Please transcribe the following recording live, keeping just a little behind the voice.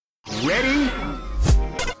Ready?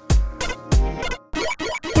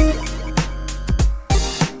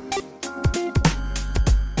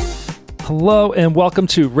 Hello and welcome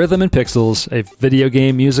to Rhythm and Pixels, a video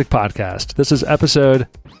game music podcast. This is episode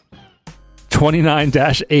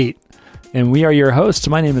 29-8, and we are your hosts.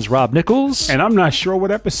 My name is Rob Nichols. And I'm not sure what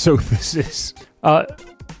episode this is.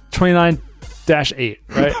 29-8,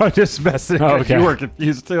 right? I'm just messing. Oh, okay. You were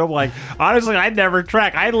confused too. I'm like, honestly, I never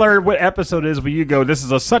track. I learned what episode is when you go, this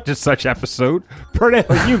is a such and such episode. Per day,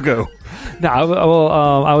 you go. No,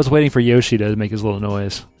 I was waiting for Yoshi to make his little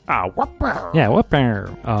noise. Ah, whopper. Yeah,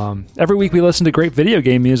 whoopper. Every week we listen to great video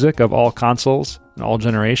game music of all consoles and all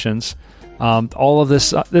generations. All of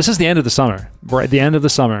this, this is the end of the summer. We're at the end of the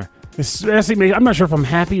summer. I'm not sure if I'm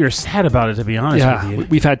happy or sad about it, to be honest with you.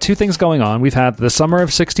 We've had two things going on. We've had the summer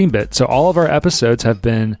of 16-bit, so all of our episodes have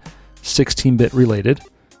been 16-bit related.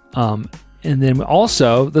 And then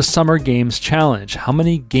also the Summer Games Challenge. How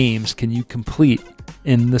many games can you complete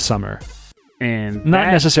in the summer? And Not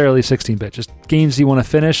necessarily 16-bit, just games you want to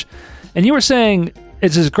finish. And you were saying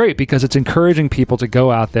it's just great because it's encouraging people to go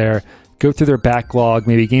out there, go through their backlog,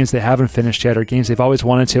 maybe games they haven't finished yet or games they've always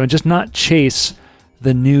wanted to, and just not chase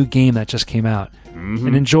the new game that just came out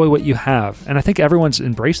and enjoy what you have. And I think everyone's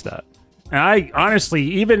embraced that. And I honestly,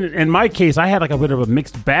 even in my case, I had like a bit of a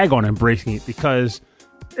mixed bag on embracing it because,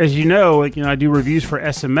 as you know, I do reviews for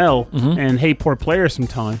SML and Hey Poor Player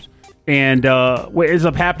sometimes. And what ends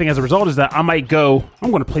up happening as a result is that I might go, I'm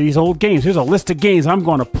going to play these old games. Here's a list of games I'm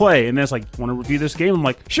going to play. And then it's like, want to review this game? I'm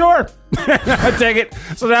like, sure. I take it.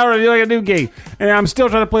 So now we're reviewing a new game. And I'm still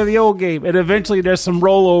trying to play the old game. And eventually there's some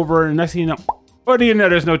rollover. And next thing you know, what do you know?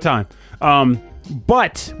 There's no time.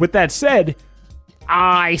 But with that said,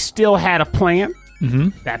 I still had a plan.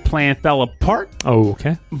 That plan fell apart. Oh,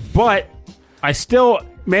 okay. But I still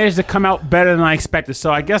managed to come out better than I expected.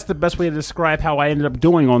 So I guess the best way to describe how I ended up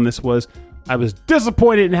doing on this was I was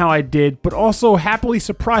disappointed in how I did, but also happily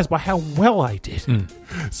surprised by how well I did.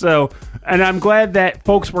 So, and I'm glad that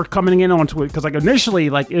folks were coming in onto it because like initially,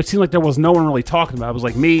 like it seemed like there was no one really talking about it. It was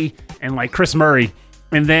like me and like Chris Murray.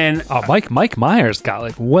 And then Mike Myers got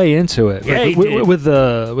like way into it with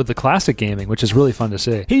the classic gaming, which is really fun to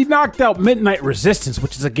see. He knocked out Midnight Resistance,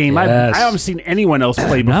 which is a game I haven't seen anyone else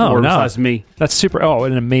play before besides me. That's super. Oh,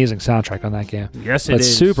 an amazing soundtrack on that game. Yes, it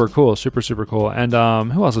is. Super cool. Super cool. And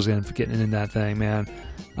who else was getting in that thing, man?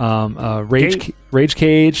 Rage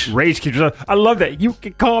Cage. Rage Cage. I love that. You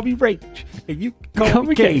can call me Rage, and you can call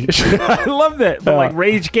me Cage. I love that. But like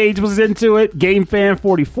Rage Cage was into it. Game Fan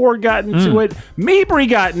 44 got into it. Mabry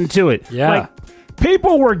got into it. Yeah. Like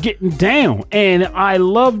people were getting down, and I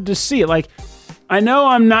love to see it. Like I know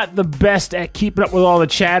I'm not the best at keeping up with all the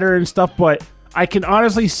chatter and stuff, but I can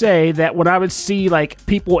honestly say that when I would see like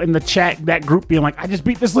people in the chat, that group being like, I just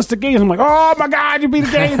beat this list of games. I'm like, oh my God, you beat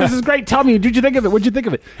the game. This is great. Tell me, did you think of it? What'd you think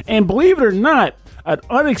of it? And believe it or not, an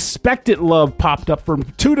unexpected love popped up from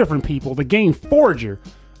two different people. The game Forger.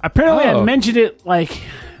 Apparently I mentioned it like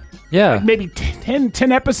maybe 10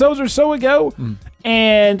 episodes or so ago.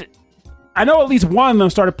 And I know at least one of them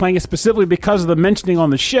started playing it specifically because of the mentioning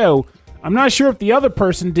on the show. I'm not sure if the other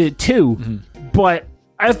person did too, but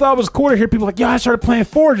I thought it was cool to hear people like, yeah, I started playing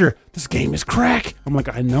Forger. This game is crack. I'm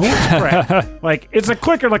like, I know it's crack. Like, it's a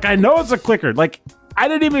clicker. Like, I know it's a clicker. Like, I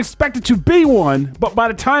didn't even expect it to be one. But by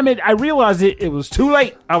the time I realized it was too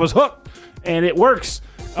late. I was hooked. And it works.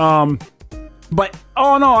 But,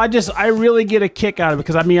 oh, no, I really get a kick out of it.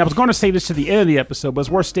 Because, I mean, I was going to say this to the end of the episode, but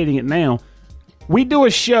it's worth stating it now. We do a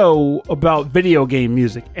show about video game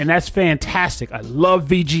music, and that's fantastic. I love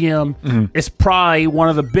VGM. It's probably one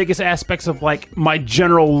of the biggest aspects of like my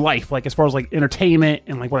general life, like as far as like entertainment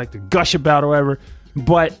and like what I like to gush about or whatever.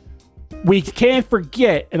 But we can't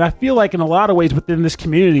forget, and I feel like in a lot of ways within this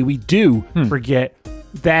community, we do forget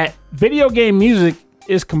that video game music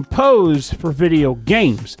is composed for video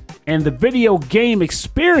games. And the video game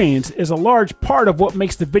experience is a large part of what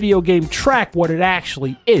makes the video game track what it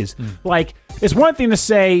actually is. Like, it's one thing to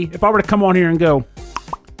say, if I were to come on here and go,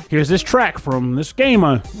 here's this track from this game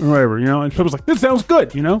or whatever, you know, and people's like, this sounds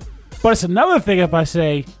good, you know? But it's another thing if I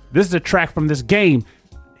say, this is a track from this game.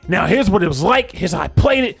 Now, here's what it was like. Here's how I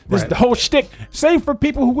played it. This is the whole shtick. Same for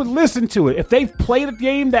people who would listen to it. If they've played a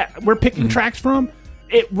game that we're picking tracks from,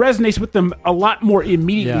 it resonates with them a lot more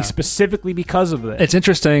immediately, specifically because of that. It's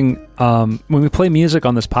interesting. When we play music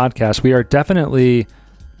on this podcast, we are definitely,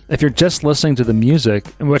 if you're just listening to the music,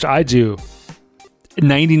 which I do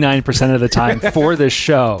 99% of the time for this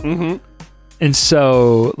show. And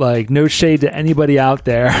so, like, no shade to anybody out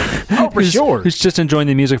there who's just enjoying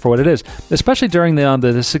the music for what it is, especially during the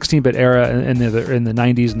 16-bit era in the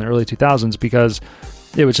 90s and the early 2000s, because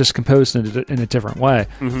It was just composed in a different way.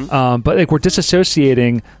 But like we're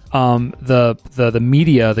disassociating the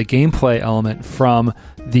media, the gameplay element from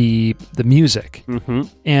the music.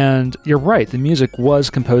 And you're right, the music was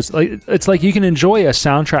composed. Like it's like you can enjoy a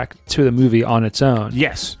soundtrack to the movie on its own.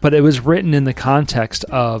 Yes, but it was written in the context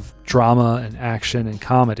of drama and action and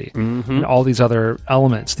comedy and all these other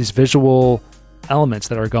elements, these visual elements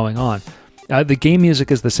that are going on. The game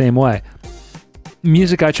music is the same way.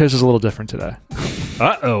 Music I chose is a little different today.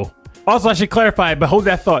 Uh-oh. Also, I should clarify, but hold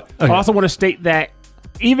that thought. Okay. I also want to state that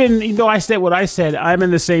even though I said what I said, I'm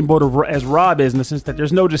in the same boat as Rob is, in the sense that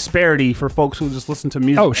there's no disparity for folks who just listen to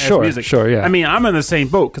music. Oh, as sure, music. sure, yeah. I mean, I'm in the same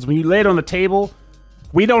boat, because when you lay it on the table,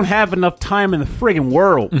 we don't have enough time in the friggin'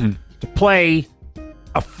 world to play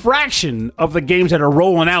a fraction of the games that are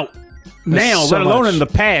rolling out now, so let alone much in the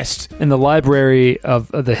past. in the library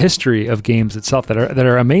of the history of games itself that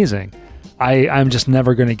are amazing. I'm just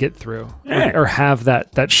never going to get through or have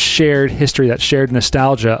that shared history, that shared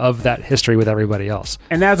nostalgia of that history with everybody else.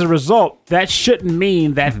 And as a result, that shouldn't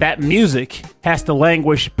mean that that music has to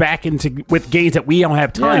languish back into with games that we don't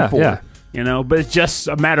have time for. Yeah. You know, but it's just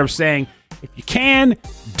a matter of saying, if you can,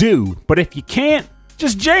 do. But if you can't,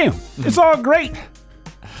 just jam. It's all great.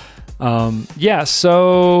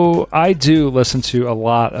 So I do listen to a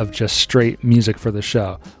lot of just straight music for the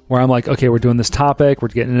show, where I'm like, okay, we're doing this topic, we're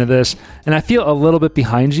getting into this, and I feel a little bit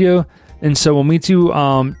behind you. And so when we do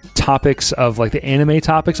topics of like the anime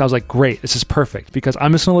topics, I was like, great, this is perfect, because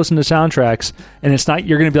I'm just going to listen to soundtracks, and it's not,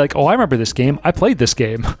 you're going to be like, oh, I remember this game, I played this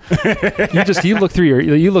game. you look through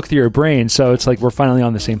your brain, so it's like we're finally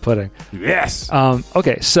on the same footing. Yes.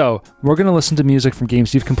 Okay, so we're going to listen to music from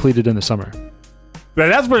games you've completed in the summer. But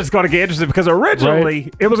that's where it's going to get interesting, because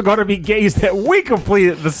originally it was going to be games that we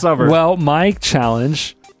completed this summer. Well, my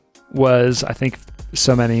challenge was, I think,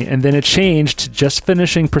 so many, and then it changed to just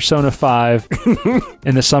finishing Persona 5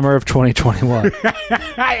 in the summer of 2021.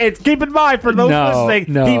 It's keep in mind for those listening,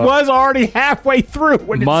 he was already halfway through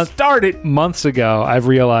when it started. Months ago, I've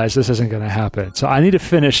realized this isn't going to happen. So I need to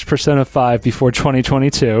finish Persona 5 before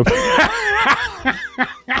 2022.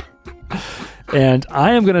 And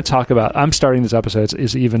I am going to talk about, I'm starting this episode,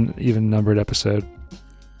 it's even numbered episode.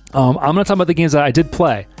 I'm going to talk about the games that I did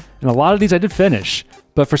play. And a lot of these I did finish,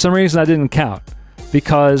 but for some reason I didn't count.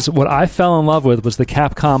 Because what I fell in love with was the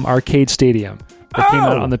Capcom Arcade Stadium that came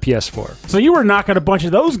out on the PS4. So you were knocking a bunch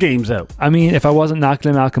of those games out. I mean, if I wasn't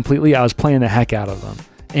knocking them out completely, I was playing the heck out of them.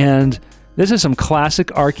 And this is some classic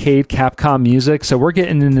arcade Capcom music, so we're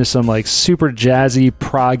getting into some like super jazzy,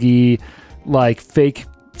 proggy, like fake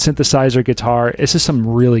synthesizer guitar. This is some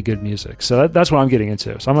really good music. So that's what I'm getting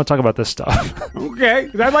into. So I'm going to talk about this stuff. Okay.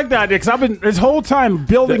 I like that idea, because I've been, this whole time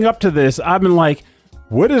building up to this, I've been like,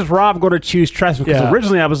 what is Rob going to choose tracks? Because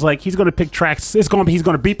originally I was like, he's going to pick tracks. He's going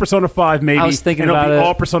to beat Persona 5 maybe. I was thinking and about it'll be it.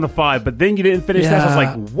 all Persona 5. But then you didn't finish that. So I was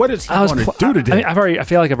like, what is he going to do today? I mean, I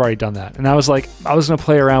feel like I've already done that. And I was like, I was going to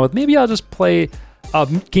play around with, maybe I'll just play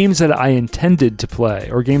games that I intended to play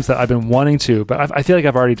or games that I've been wanting to. But I feel like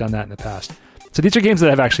I've already done that in the past. So these are games that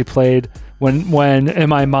I've actually played when in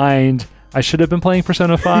my mind I should have been playing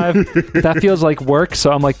Persona 5. That feels like work.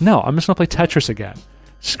 So I'm like, no, I'm just going to play Tetris again.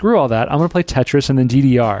 Screw all that. I'm going to play Tetris and then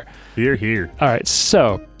DDR. Here. All right,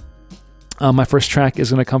 so my first track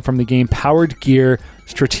is going to come from the game Powered Gear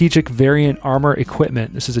Strategic Variant Armor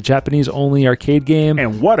Equipment. This is a Japanese-only arcade game.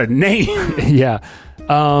 And what a name. Yeah.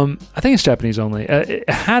 I think it's Japanese only. It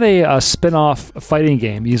had a spin-off fighting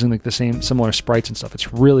game using like the similar sprites and stuff.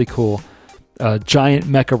 It's really cool. Giant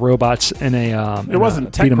mecha robots in a... it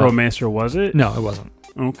wasn't Technomancer, was it? No, it wasn't.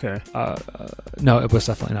 Okay. No, it was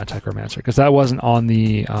definitely not Technomancer, because that wasn't on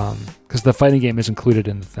the... Because the fighting game is included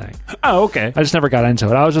in the thing. Oh, okay. I just never got into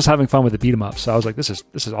it. I was just having fun with the beat 'em up, so I was like, this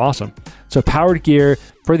is awesome. So Powered Gear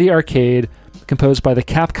for the arcade, composed by the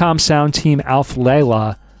Capcom sound team Alf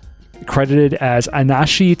Layla, credited as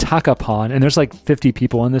Anashi Takapon, and there's like 50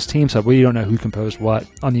 people in this team, so we don't know who composed what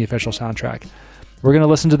on the official soundtrack. We're going to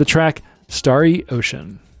listen to the track Starry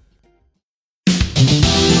Ocean.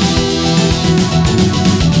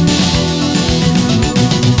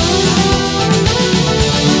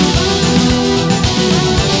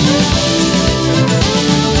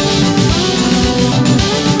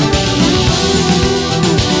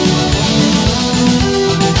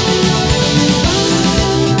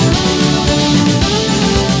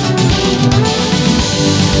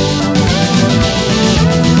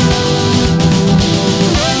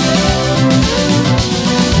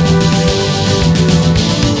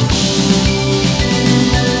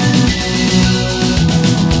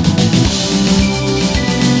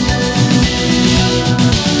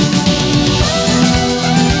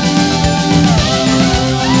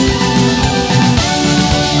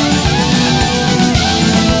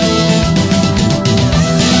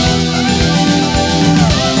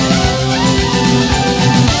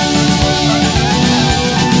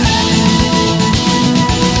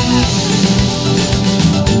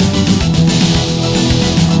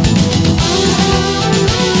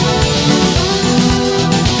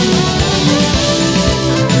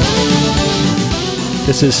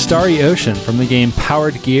 This is Starry Ocean from the game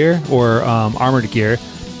Powered Gear, or Armored Gear,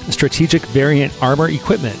 strategic variant armor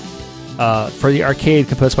equipment for the arcade,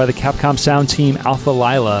 composed by the Capcom sound team Alpha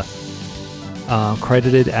Lila,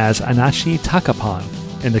 credited as Anachi Takapan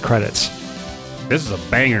in the credits. This is a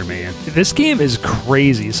banger, man. This game is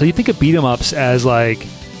crazy. So you think of beat 'em ups as like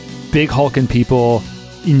big hulking people,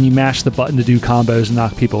 and you mash the button to do combos and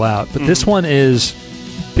knock people out. But this one is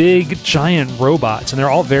big, giant robots, and they're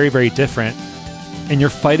all very, very different. And you're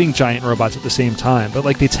fighting giant robots at the same time. But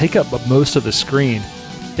like they take up most of the screen.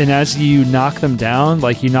 And as you knock them down,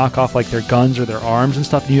 like you knock off like their guns or their arms and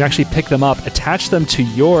stuff, and you actually pick them up, attach them to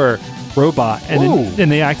your robot, and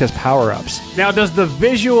they act as power-ups. Now, does the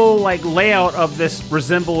visual like layout of this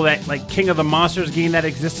resemble that like King of the Monsters game that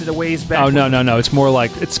existed a ways back? Oh no! It's more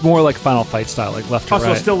like Final Fight style, like left to right.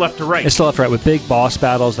 Also, still left to right. It's still left to right with big boss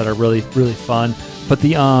battles that are really, really fun. But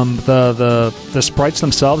the sprites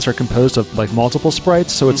themselves are composed of like multiple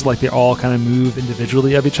sprites, so it's like they all kind of move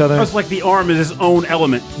individually of each other. It's like the arm is its own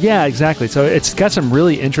element. Yeah, exactly. So it's got some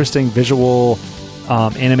really interesting visual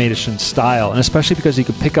animation style, and especially because you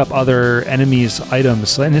can pick up other enemies'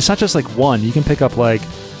 items, and it's not just like one. You can pick up like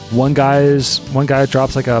one guy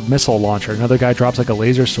drops like a missile launcher, another guy drops like a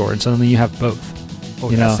laser sword, and suddenly you have both. Oh,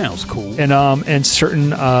 that sounds cool. And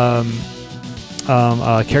certain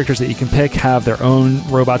characters that you can pick have their own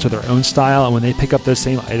robots with their own style, and when they pick up those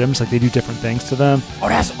same items, like they do different things to them. Oh,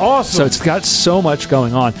 that's awesome! So it's got so much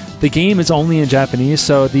going on. The game is only in Japanese,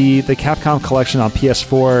 so the Capcom collection on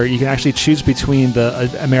PS4, you can actually choose between the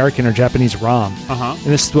American or Japanese ROM. And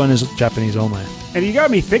this one is Japanese only. And you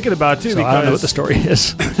got me thinking about it too, so because I don't know what the story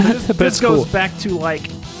is. But this it's goes cool. back to like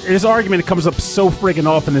this argument comes up so friggin'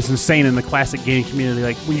 often. It's insane in the classic gaming community.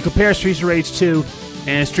 Like when you compare Streets of Rage 2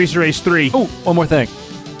 and Streets of Rage 3. Oh, one more thing.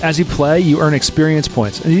 As you play, you earn experience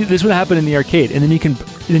points. And this would happen in the arcade, and then you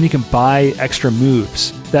can buy extra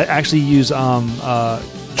moves that actually use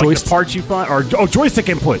like the parts you find, or joystick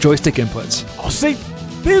inputs. Joystick inputs. Oh, see,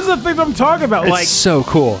 these are the things I'm talking about. It's like so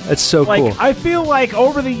cool. It's so cool. I feel like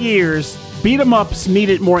over the years, beat 'em ups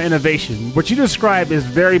needed more innovation. What you described is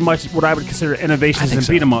very much what I would consider innovations in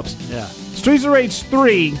beat 'em ups. Yeah. Streets of Rage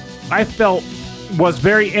 3, I felt, was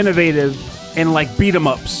very innovative in like beat 'em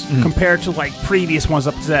ups compared to like previous ones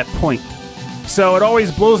up to that point. So it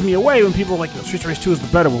always blows me away when people are like, Streets of Rage 2 is the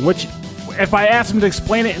better one, which if I ask them to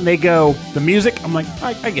explain it and they go, the music, I'm like,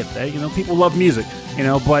 I get that, people love music,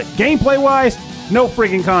 but gameplay wise, no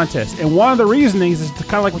freaking contest. And one of the reasonings is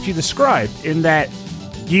kind of like what you described, in that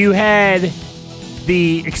you had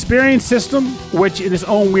the experience system, which in its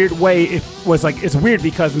own weird way, it's weird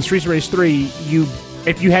because in Streets of Rage 3,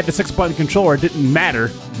 if you had the 6-button controller, it didn't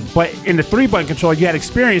matter. But in the 3-button controller, you had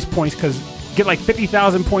experience points because you get like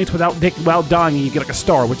 50,000 points without dying, and you get like a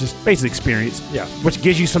star, which is basic experience. Yeah. Which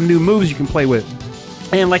gives you some new moves you can play with.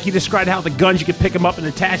 And like you described how the guns, you could pick them up and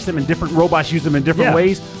attach them, and different robots use them in different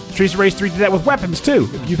ways. Streets of Rage 3 did that with weapons too.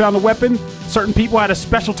 If you found a weapon, certain people had a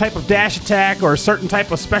special type of dash attack or a certain type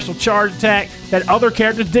of special charge attack that other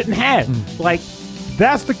characters didn't have. Like,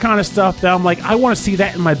 that's the kind of stuff that I'm like, I want to see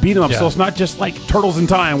that in my beat 'em up. So it's not just like Turtles in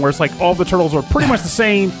Time, where it's like all the turtles are pretty much the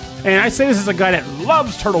same. And I say this as a guy that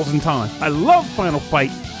loves Turtles in Time. I love Final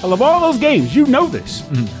Fight. I love all those games. You know this.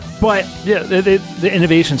 But yeah, the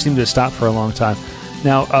innovation seemed to stop for a long time.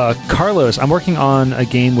 Now, Carlos, I'm working on a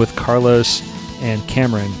game with Carlos and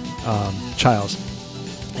Cameron Childs,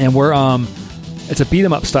 and we're it's a beat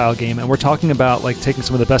 'em up style game, and we're talking about like taking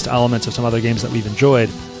some of the best elements of some other games that we've enjoyed.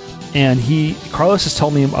 And Carlos has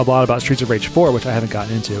told me a lot about Streets of Rage 4, which I haven't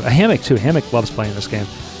gotten into. Hammock too. Hammock loves playing this game,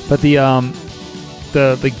 but the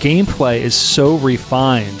gameplay is so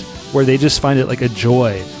refined where they just find it like a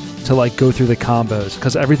joy to like go through the combos,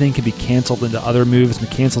 because everything can be canceled into other moves and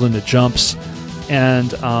canceled into jumps.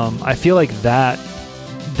 And I feel like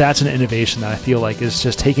that's an innovation that I feel like is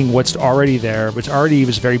just taking what's already there, which already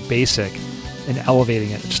was very basic, and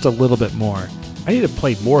elevating it just a little bit more. I need to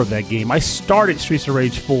play more of that game. I started Streets of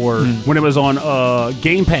Rage 4 when it was on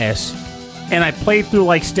Game Pass, and I played through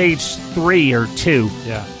like stage 3 or 2,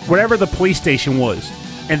 whatever the police station was.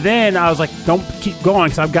 And then I was like, don't keep going,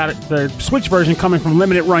 because I've got the Switch version coming from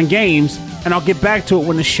Limited Run Games, and I'll get back to it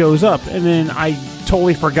when it shows up. And then I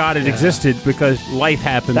totally forgot it existed because life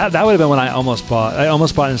happened. That would have been when I almost bought. I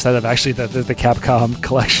almost bought instead of actually the Capcom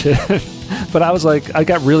collection. But I was like, I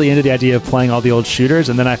got really into the idea of playing all the old shooters,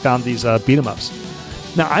 and then I found these beat 'em ups.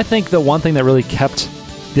 Now, I think the one thing that really kept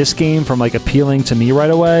this game from like appealing to me right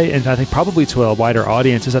away, and I think probably to a wider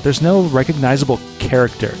audience, is that there's no recognizable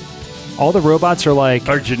character. All the robots are like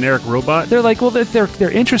our generic robot. They're like, well,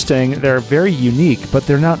 they're interesting. They're very unique, but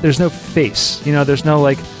they're not. There's no face. There's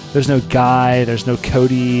no Guy. There's no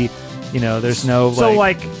Cody. There's no So,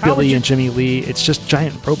 like, how would Billy you- and Jimmy Lee. It's just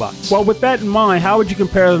giant robots. Well, with that in mind, how would you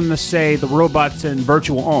compare them to, say, the robots in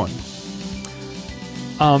Virtual On?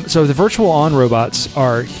 So the Virtual On robots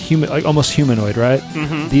are human, like almost humanoid, right?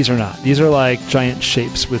 Mm-hmm. These are not. These are like giant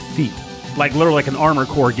shapes with feet. Like literally like an Armor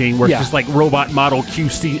Core game where Yeah. it's just like robot model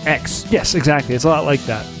QCX. Yes, exactly. It's a lot like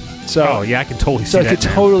that. So, Oh, yeah, I can totally see So it that could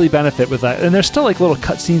now. totally benefit with that. And there's still like little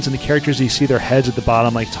cutscenes in the characters. You see their heads at the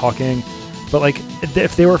bottom, like talking. But like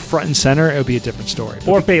if they were front and center, it would be a different story.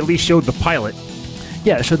 But Or if they at least showed the pilot.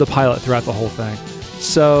 yeah, it showed the pilot throughout the whole thing.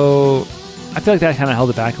 So I feel like that kind of held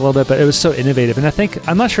it back a little bit, but it was so innovative. And I think,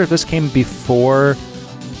 I'm not sure if this came before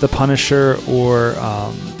The Punisher or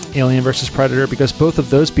Alien vs. Predator, because both of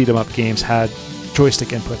those beat 'em up games had joystick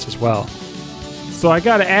inputs as well. So I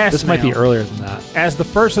got to ask This might now, be earlier than that. as the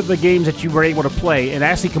first of the games that you were able to play, and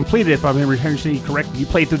actually completed, if I'm remembering correctly, you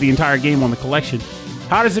played through the entire game on the collection.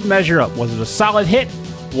 How does it measure up? Was it a solid hit?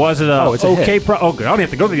 Was it a Oh, it's a okay hit. Oh, good. I don't have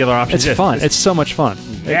to go to the other options. It's fun. It's so much fun.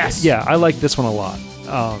 Yes. Yeah, I like this one a lot.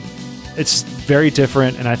 It's very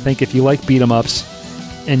different, and I think if you like beat 'em ups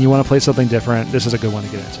and you want to play something different, this is a good one to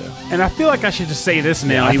get into. And I feel like I should just say this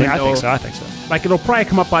now. I even think though, so. I think so. Like, it'll probably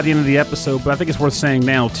come up by the end of the episode, but I think it's worth saying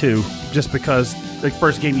now, too, just because the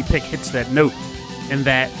first game you pick hits that note. And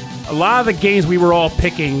that a lot of the games we were all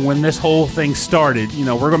picking when this whole thing started, we're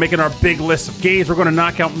going to make it our big list of games we're going to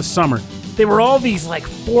knock out in the summer. They were all these, like,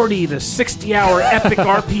 40 to 60-hour epic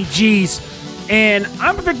RPGs. And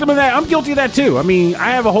I'm a victim of that. I'm guilty of that, too. I mean,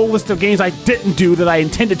 I have a whole list of games I didn't do that I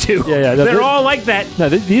intended to. Yeah. No, They're all like that. No,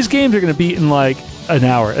 these games are going to be in like an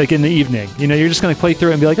hour, like in the evening. You're just going to play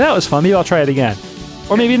through it and be like, that was fun. Maybe I'll try it again.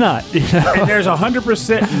 Or maybe not. And there's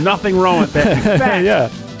 100% nothing wrong with that. In fact, Yeah.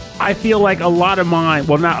 I feel like a lot of mine,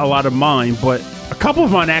 well, not a lot of mine, but a couple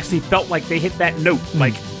of mine actually felt like they hit that note,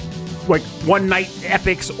 like one night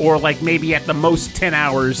epics, or like maybe at the most 10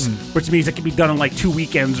 hours, which means it can be done in like 2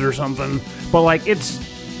 weekends or something. But like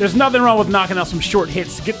there's nothing wrong with knocking out some short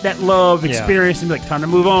hits to get that love experience and be like, time to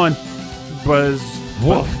move on.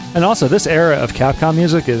 Well, And also, this era of Capcom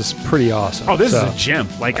music is pretty awesome. oh, this So, is a gem.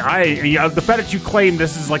 Like the fact that you claim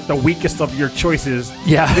this is like the weakest of your choices,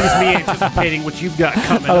 Yeah. leaves me anticipating what you've got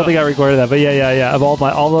coming. I don't up. think I recorded that, but yeah. Of all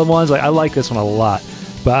the ones, like I like this one a lot,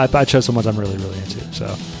 but I chose some ones I'm really into. So,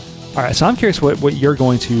 all right. So I'm curious what you're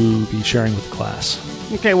going to be sharing with the class.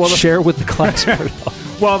 Okay, well, Share with the class.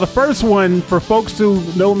 Well, the first one, for folks who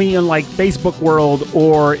know me in like Facebook world,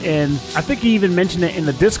 or in, I think you even mentioned it in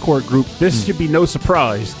the Discord group, this should be no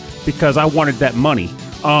surprise because I wanted that money.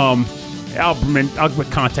 I'll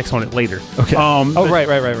put context on it later. Okay.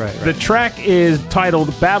 Right. The track is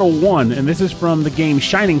titled Battle 1, and this is from the game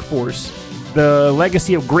Shining Force, The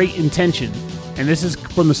Legacy of Great Intention. And this is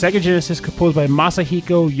from the Sega Genesis, composed by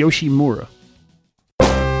Masahiko Yoshimura.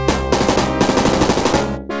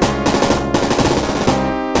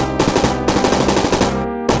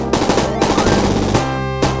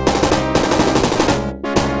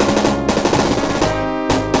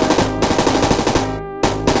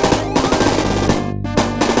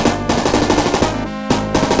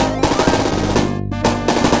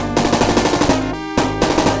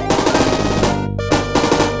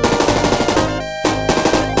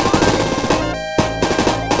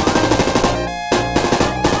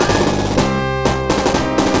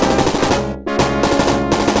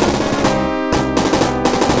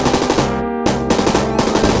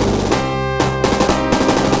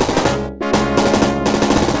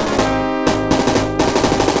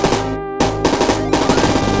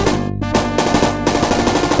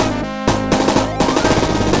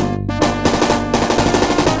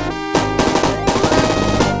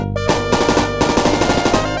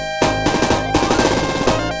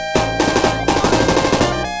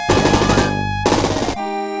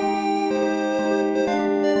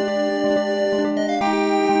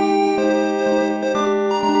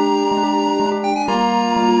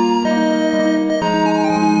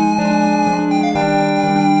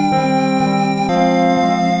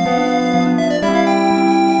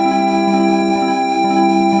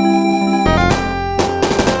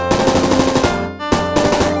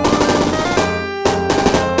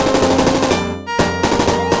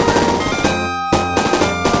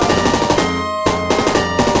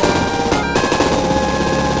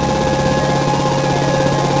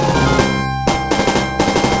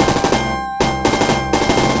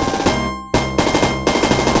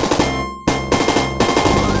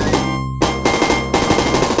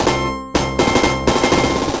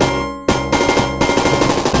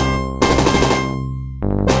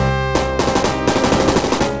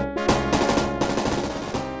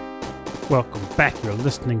 Welcome back. You're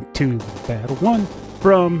listening to Battle 1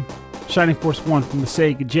 from Shining Force 1 from the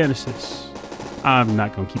Sega Genesis. I'm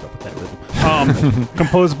not going to keep up with that rhythm.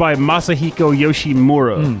 Composed by Masahiko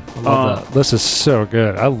Yoshimura. I love that. This is so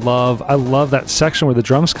good. I love that section where the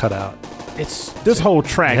drums cut out. It's this whole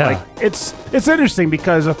track. Yeah. Like it's interesting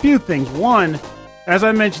because a few things. One, as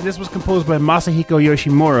I mentioned, this was composed by Masahiko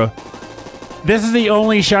Yoshimura. This is the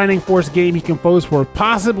only Shining Force game he composed for.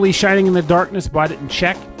 Possibly Shining in the Darkness, but I didn't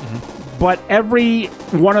check. But every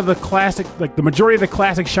one of the classic, like the majority of the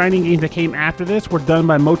classic Shining games that came after this were done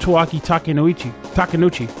by Motoaki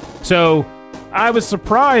Takenouchi. So I was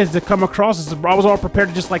surprised to come across this. I was all prepared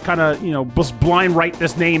to just like kind of, just blind write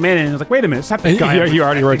this name in. And I was like, wait a minute, it's not the guy. You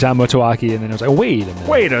already wrote down Motoaki, and then it was like, wait a minute.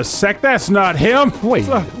 Wait a sec, that's not him. Wait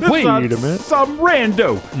a minute. Some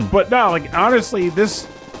rando. But no, like honestly, this.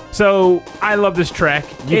 So I love this track.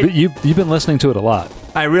 You've been listening to it a lot.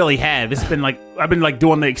 I really have. It's been like I've been like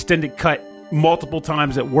doing the extended cut multiple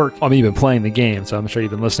times at work. I mean, you've been playing the game, so I'm sure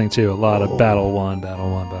you've been listening to a lot of Battle 1.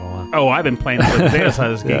 Oh, I've been playing the data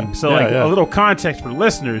side of this game. So a little context for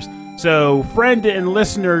listeners. So friend and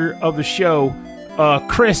listener of the show,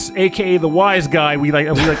 Chris, aka the Wise Guy, we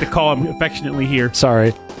like to call him affectionately here.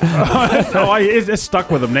 Sorry. It's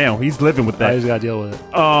stuck with him now. He's living with that. I just got to deal with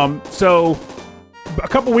it. So a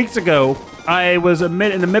couple weeks ago, I was in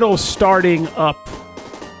the middle of starting up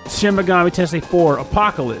Shin Megami Tensei 4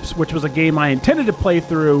 Apocalypse, which was a game I intended to play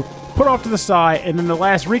through, put off to the side, and then the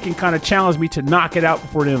last weekend kind of challenged me to knock it out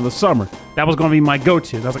before the end of the summer. That was going to be my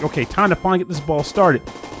go-to. And I was like, okay, time to finally get this ball started.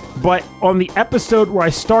 But on the episode where I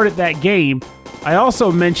started that game, I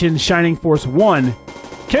also mentioned Shining Force 1.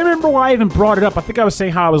 Can't remember why I even brought it up. I think I was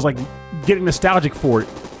saying how I was like getting nostalgic for it.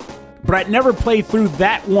 But I'd never played through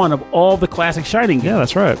that one of all the classic Shining games. Yeah,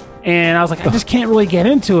 that's right. And I was like, I just can't really get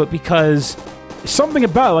into it because something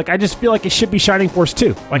about it, like I just feel like it should be Shining Force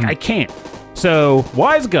 2. Like I can't. So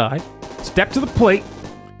Wise Guy stepped to the plate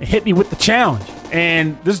and hit me with the challenge.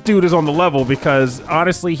 And this dude is on the level because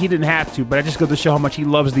honestly he didn't have to, but I just go to show how much he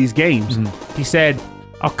loves these games. He said,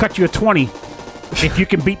 I'll cut you a 20 if you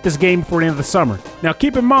can beat this game before the end of the summer. Now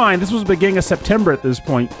keep in mind, this was the beginning of September at this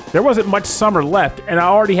point. There wasn't much summer left, and I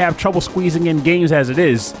already have trouble squeezing in games as it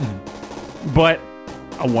is. But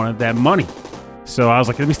I wanted that money. So I was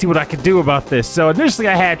like, let me see what I could do about this. So initially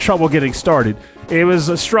I had trouble getting started. It was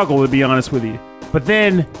a struggle, to be honest with you. But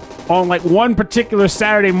then on like one particular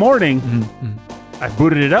Saturday morning, I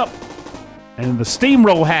booted it up and the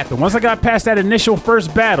steamroll happened. Once I got past that initial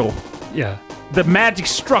first battle, the magic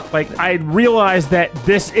struck. Like I realized that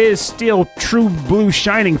this is still true blue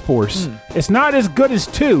Shining Force. It's not as good as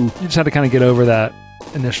 2. You just had to kind of get over that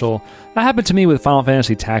initial. That happened to me with Final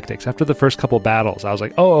Fantasy Tactics. After the first couple battles, I was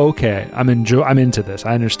like, "Oh, okay, I'm into this.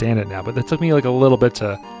 I understand it now." But it took me like a little bit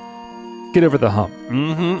to get over the hump.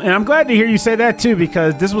 And I'm glad to hear you say that too,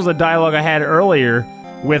 because this was a dialogue I had earlier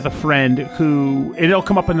with a friend who it'll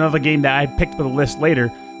come up in another game that I picked for the list later,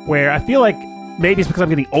 where I feel like maybe it's because I'm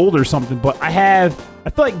getting old or something, but I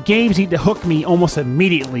feel like games need to hook me almost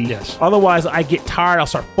immediately. Yes. Otherwise, I get tired. I'll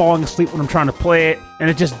start falling asleep when I'm trying to play it, and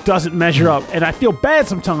it just doesn't measure up. And I feel bad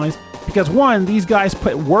sometimes because, one, these guys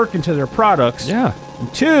put work into their products. Yeah.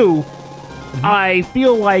 And 2, I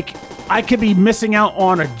feel like I could be missing out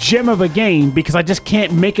on a gem of a game because I just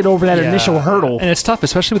can't make it over that initial hurdle. And it's tough,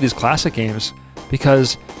 especially with these classic games,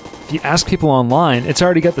 because if you ask people online, it's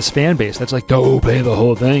already got this fan base that's like, "Go play the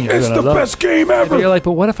whole thing. It's the best game ever." But you're like,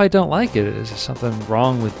 but what if I don't like it? Is there something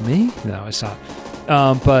wrong with me? No, it's not.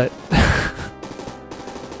 But I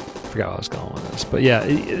forgot where I was going with this. But yeah,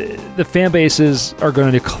 the fan bases are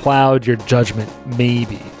going to cloud your judgment,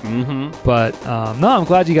 maybe. But no, I'm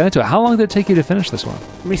glad you got into it. How long did it take you to finish this one?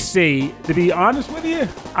 Let me see. To be honest with you,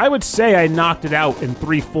 I would say I knocked it out in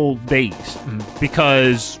 3 full days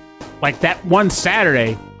because, like that one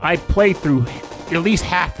Saturday, I played through at least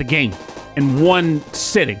half the game in one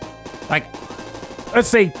sitting. Like, let's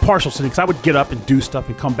say partial sitting, because I would get up and do stuff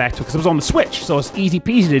and come back to it because it was on the Switch, so it's easy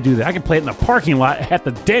peasy to do that. I could play it in the parking lot at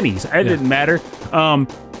the Denny's. It didn't matter.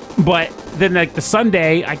 But then, like the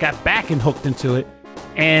Sunday, I got back and hooked into it.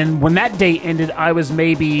 And when that day ended, I was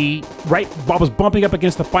I was bumping up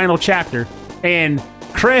against the final chapter, and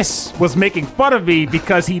Chris was making fun of me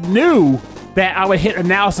because he knew that I would hit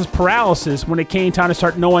analysis paralysis when it came time to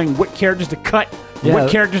start knowing what characters to cut,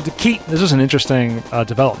 what characters to keep. This was an interesting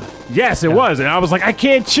development. Yes, it was. And I was like, I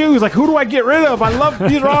can't choose. Like, who do I get rid of? I love,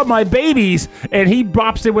 these are all my babies. And he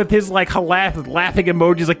bops it with his, like, laughing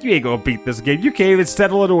emojis. Like, you ain't gonna beat this game. You can't even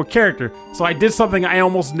settle into a character. So I did something I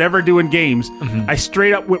almost never do in games. I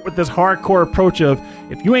straight up went with this hardcore approach of,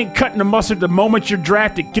 if you ain't cutting the mustard the moment you're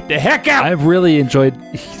drafted, get the heck out. I've really enjoyed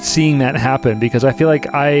seeing that happen because I feel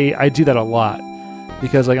like I do that a lot.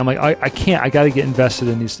 because like I'm like I can't. I got to get invested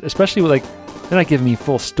in these, especially with like they're not giving me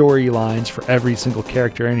full storylines for every single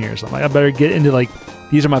character in here. So I'm like, I better get into like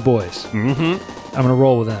these are my boys. Mm-hmm. I'm gonna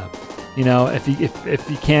roll with them. You know, if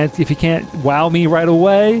you can't wow me right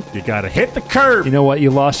away, you gotta hit the curb. You know what? You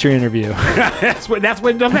lost your interview. that's what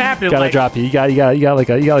doesn't happen. Gotta drop you. You got like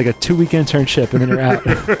a 2-week internship, and then you're out.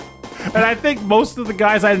 And I think most of the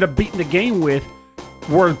guys I ended up beating the game with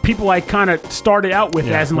were people I kind of started out with,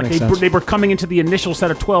 as in like they were coming into the initial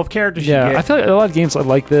set of 12 characters. Yeah, you get. I feel like a lot of games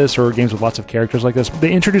like this, or games with lots of characters like this,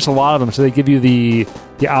 they introduce a lot of them, so they give you the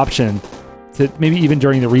option to maybe even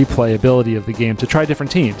during the replayability of the game to try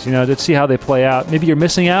different teams, you know, to see how they play out. Maybe you're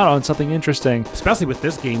missing out on something interesting, especially with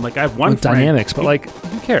this game. Like I have one friend, dynamics, but like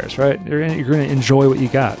who cares, right? You're going to enjoy what you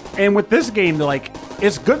got. And with this game, like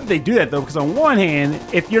it's good that they do that though, because on one hand,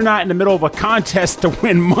 if you're not in the middle of a contest to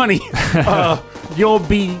win money,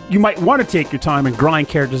 you might want to take your time and grind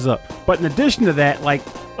characters up. But in addition to that, like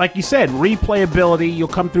you said, replayability, you'll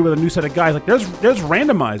come through with a new set of guys. Like there's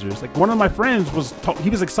randomizers. Like one of my friends he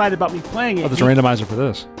was excited about me playing it. Oh, there's a randomizer for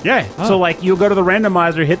this. Yeah. Oh. So like you'll go to the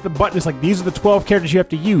randomizer, hit the button. It's like these are the 12 characters you have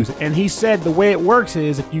to use. And he said the way it works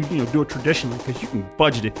is if you do it traditionally, because you can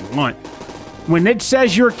budget if you want. When it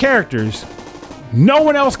says your characters, no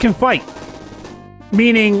one else can fight.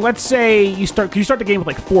 Meaning, let's say you start the game with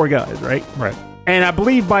like 4 guys, right? Right. And I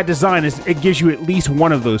believe by design it gives you at least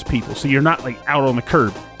one of those people, so you're not like out on the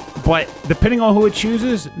curb. But depending on who it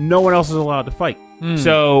chooses, no one else is allowed to fight.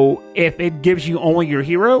 So if it gives you only your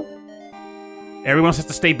hero, everyone else has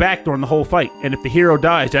to stay back during the whole fight. And if the hero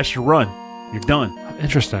dies, that's your run. You're done.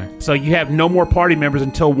 Interesting. So you have no more party members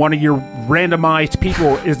until one of your randomized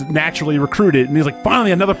people is naturally recruited. And he's like,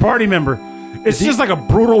 finally, another party member. It's just like a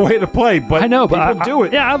brutal way to play, but I know, but people do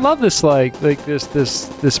it. Yeah, I love this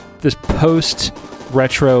this post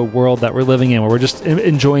retro world that we're living in, where we're just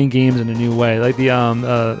enjoying games in a new way, like the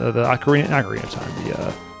Ocarina of Time,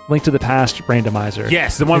 the Link to the Past randomizer.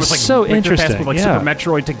 Yes, the one was like so interesting. With like Super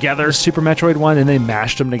Metroid together, the Super Metroid one, and they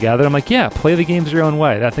mashed them together. I'm like, yeah, play the games your own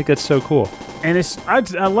way. I think that's so cool. And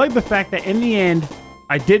I like the fact that in the end,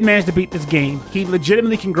 I did manage to beat this game. He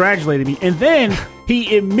legitimately congratulated me, and then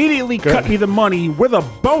he immediately cut me the money with a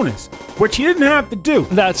bonus, which he didn't have to do.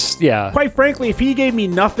 Quite frankly, if he gave me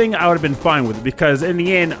nothing, I would have been fine with it, because in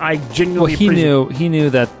the end, I genuinely he knew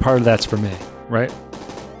that part of that's for me, right?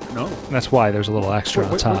 No, that's why there's a little extra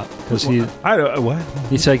on top, because what?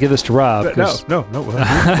 He said, "Give this to Rob." No.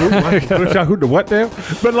 Who? What now?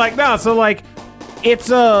 But like no, so like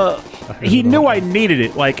it's he knew I needed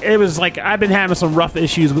it. Like it was like I've been having some rough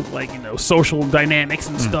issues with like social dynamics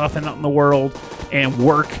and stuff and out in the world and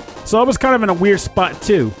work. So I was kind of in a weird spot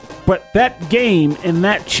too. But that game and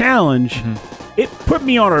that challenge, it put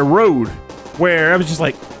me on a road where I was just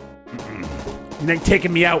like, and then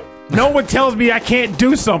taking me out. No one tells me I can't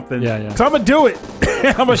do something. Yeah. So I'm gonna do it.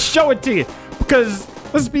 I'm gonna show it to you. Because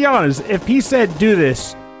let's be honest, if he said do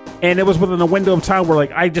this, and it was within a window of time where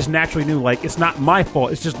like I just naturally knew like it's not my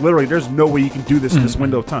fault. It's just literally there's no way you can do this in this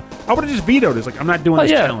window of time. I would have just vetoed it. It's like I'm not doing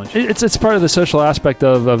this challenge. It's part of the social aspect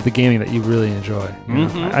of the gaming that you really enjoy.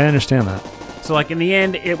 I understand that. So like in the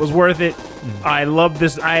end, it was worth it. I love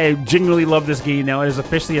this. I genuinely love this game now. It is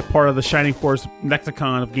officially a part of the Shining Force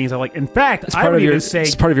lexicon of games I like. In fact, it's part of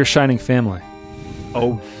your Shining family.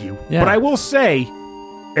 Oh, you. Yeah. But I will say,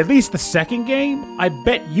 at least the second game, I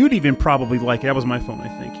bet you'd even probably like it. That was my phone, I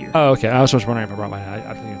think, here. Oh, okay. I was just wondering if I brought mine.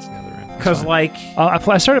 I think it's the other end. Because, like...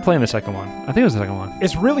 I started playing the second one. I think it was the second one.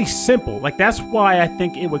 It's really simple. Like, that's why I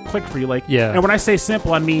think it would click for you. Like, yeah. And when I say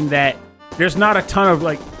simple, I mean that there's not a ton of,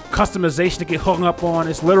 like, customization to get hung up on.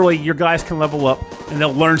 It's literally your guys can level up, and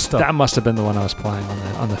they'll learn stuff. That must have been the one I was playing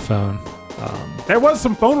on the phone. There was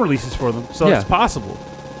some phone releases for them, so it's possible.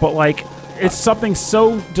 But, like... It's something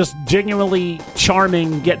so just genuinely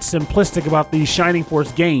charming yet simplistic about these Shining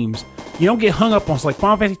Force games. You don't get hung up on like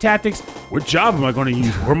Final Fantasy Tactics. What job am I going to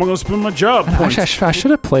use? Where am I going to spend my job points? Actually, I should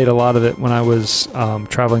have played a lot of it when I was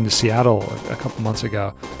traveling to Seattle a couple months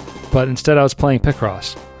ago. But instead I was playing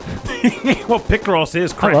Picross. Well, Picross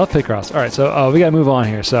is correct. I love Picross. All right, so we got to move on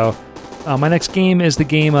here. So my next game is the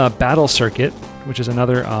game Battle Circuit, which is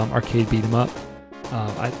another arcade beat-em-up.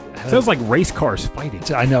 Sounds like race cars fighting.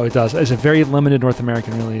 I know it does. It's a very limited North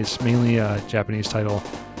American release, mainly a Japanese title.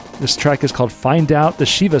 This track is called Find Out the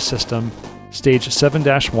Shiva System. Stage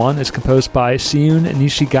 7-1 is composed by Seiyun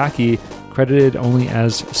Nishigaki, credited only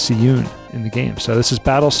as Seiyun in the game. So this is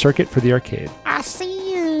Battle Circuit for the arcade. I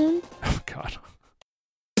see you. Oh, God.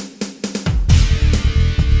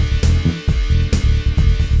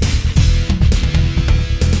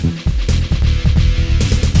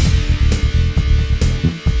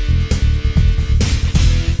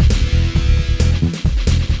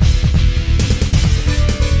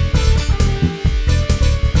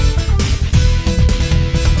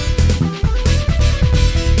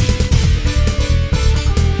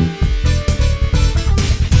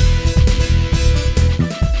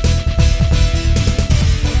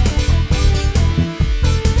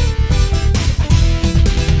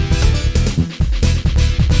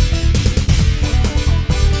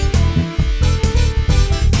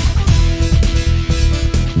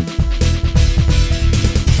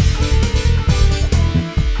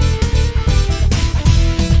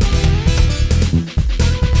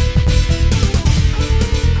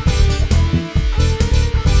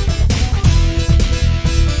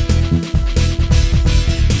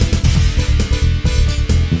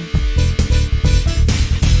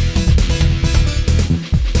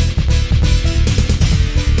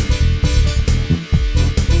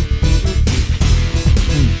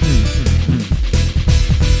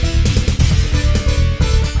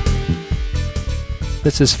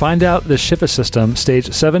 This is Find Out the Shiva System, Stage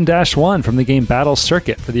 7-1 from the game Battle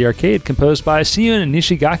Circuit for the arcade, composed by Seiyun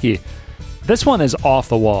Nishigaki. This one is off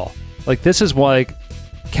the wall. Like, this is like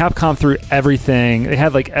Capcom threw everything. They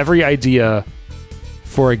had like every idea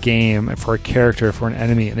for a game and for a character, for an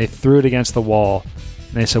enemy, and they threw it against the wall.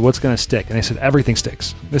 And they said, what's going to stick? And they said, everything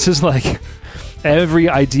sticks. This is like every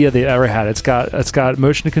idea they ever had. It's got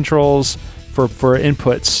motion controls for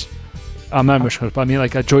inputs. Not motion controls, but I mean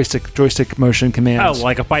like a joystick motion commands. Oh,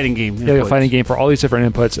 like a fighting game. Yeah, like a fighting game for all these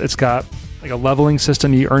different inputs. It's got like a leveling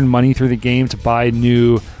system. You earn money through the game to buy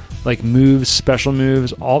new like moves, special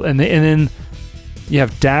moves, and then you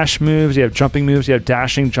have dash moves, you have jumping moves, you have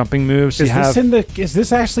dashing, jumping moves. Is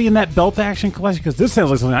this actually in that Belt Action collection? Because this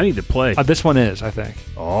sounds like something I need to play. This one is, I think.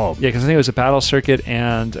 Oh, yeah, because I think it was a Battle Circuit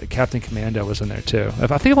and Captain Commando was in there too. I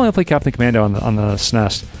think I've only played Captain Commando on the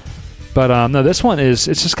SNES. But no, this one it's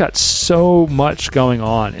just got so much going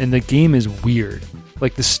on, and the game is weird.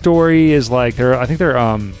 Like the story is like I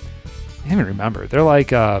can't even remember. They're like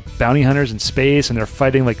bounty hunters in space, and they're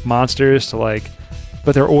fighting like monsters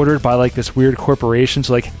but they're ordered by like this weird corporation.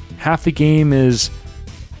 So like half the game is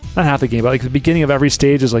not half the game, but like the beginning of every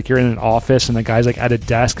stage is like you're in an office, and the guy's like at a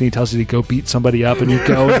desk, and he tells you to go beat somebody up, and you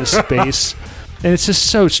go into space. And it's just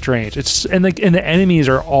so strange. And the enemies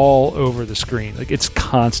are all over the screen. Like it's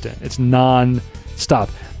constant. It's non-stop.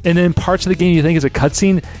 And then parts of the game you think is a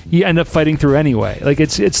cutscene, you end up fighting through anyway. Like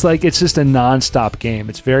it's just a non-stop game.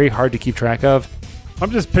 It's very hard to keep track of. I'm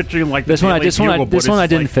just picturing like this one. This one I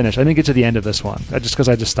didn't finish. I didn't get to the end of this one just because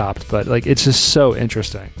I just stopped. But like it's just so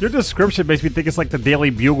interesting. Your description makes me think it's like the Daily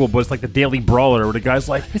Bugle, but it's like the Daily Brawler, where the guy's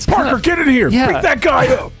like, "Parker, get in here, beat that guy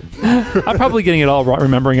up." I'm probably getting it all wrong,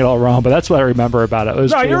 remembering it all wrong, but that's what I remember about it.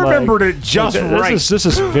 No, you remembered it just right. This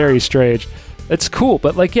is very strange. It's cool,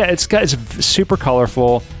 but like it's super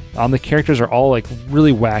colorful. The characters are all like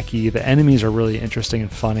really wacky. The enemies are really interesting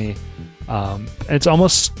and funny. And it's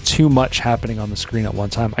almost too much happening on the screen at one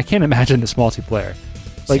time. I can't imagine this multiplayer.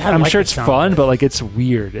 Like I'm sure it's fun, but like it's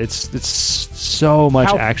weird. It's so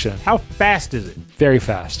much action. How fast is it? Very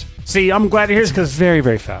fast. See, I'm glad to hear this because very,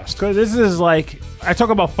 very fast. Because this is like I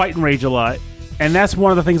talk about Fight and Rage a lot, and that's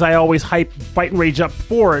one of the things I always hype Fight and Rage up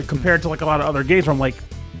for compared to like a lot of other games where I'm like,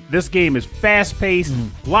 this game is fast paced,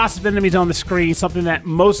 lots of enemies on the screen, something that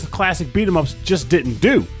most classic beat 'em ups just didn't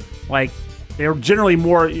do. Like they're generally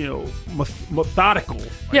more methodical.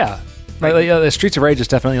 Yeah. The Streets of Rage is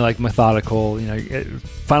definitely like methodical.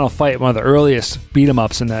 Final Fight, one of the earliest beat 'em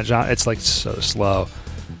ups in that genre. It's like so slow.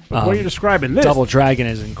 But what you're describing this Double Dragon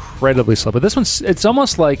is incredibly slow. But this one's it's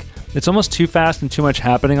almost too fast and too much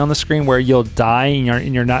happening on the screen where you'll die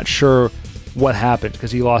and you're not sure what happened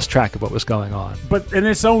because you lost track of what was going on. But in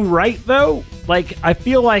its own right, though, like I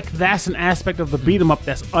feel like that's an aspect of the beat 'em up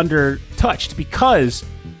that's undertouched because,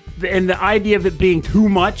 and the idea of it being too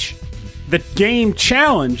much, the game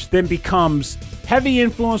challenge then becomes heavy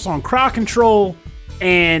influence on crowd control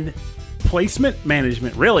and placement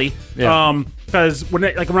management. Really, yeah. Because when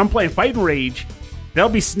I'm playing Fight and Rage, there'll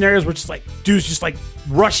be scenarios where just like dudes just like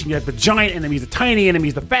rushing. You have the giant enemies, the tiny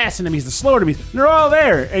enemies, the fast enemies, the slow enemies. They're all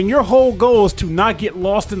there, and your whole goal is to not get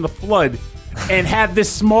lost in the flood and have this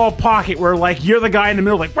small pocket where like you're the guy in the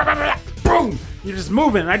middle, like boom, you're just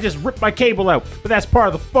moving. And I just ripped my cable out, but that's part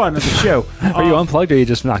of the fun of the show. Are you unplugged or you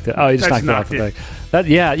just knocked it? Oh, you just knocked it off the thing. That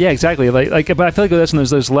yeah, exactly. Like, but I feel like with this one,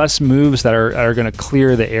 there's less moves that are going to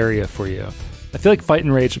clear the area for you. I feel like Fight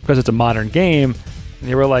and Rage, because it's a modern game, and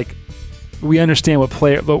they were like, we understand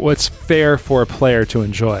what's fair for a player to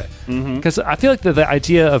enjoy. Because I feel like the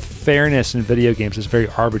idea of fairness in video games is very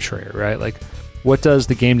arbitrary, right? Like, what does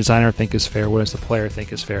the game designer think is fair? What does the player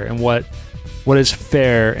think is fair? And what is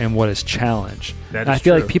fair and what is challenge? And I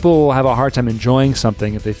feel like people will have a hard time enjoying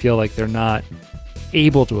something if they feel like they're not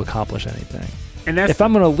able to accomplish anything. And if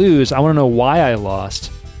I'm going to lose, I want to know why I lost,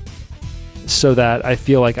 so that I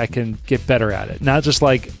feel like I can get better at it. Not just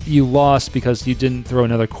like you lost because you didn't throw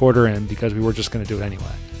another quarter in because we were just going to do it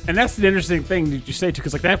anyway. And that's the interesting thing that you say too,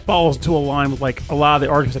 because like that falls into a line with like a lot of the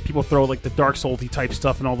arguments that people throw like the Dark Souls-y type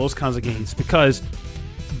stuff and all those kinds of games, because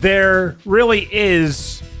there really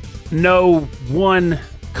is no one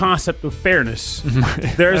concept of fairness.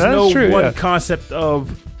 There's no one concept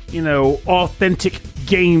of authentic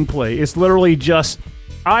gameplay. It's literally just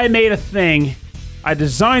I made a thing. I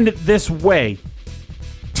designed it this way.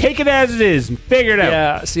 Take it as it is and figure it out.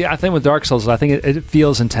 Yeah, see, I think with Dark Souls, I think it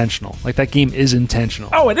feels intentional. Like, that game is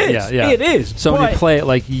intentional. Oh, it is. Yeah. It is. So when you play it,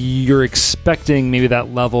 like, you're expecting maybe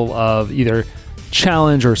that level of either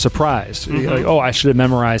challenge or surprise. Like, oh, I should have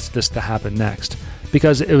memorized this to happen next.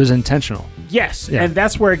 Because it was intentional. Yes, and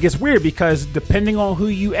that's where it gets weird, because depending on who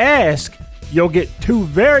you ask, you'll get two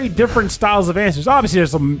very different styles of answers. Obviously,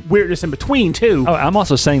 there's some weirdness in between, too. Oh, I'm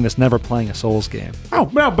also saying this never playing a Souls game. Oh,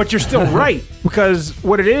 no, but you're still right. Because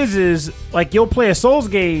what it is like you'll play a Souls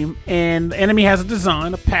game and the enemy has a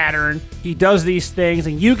design, a pattern. He does these things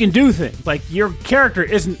and you can do things. Like your character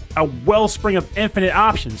isn't a wellspring of infinite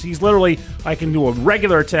options. He's literally, I can do a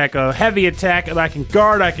regular attack, a heavy attack, and I can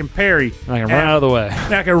guard, I can parry. I can run out of the way.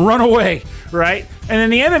 And I can run away, right? And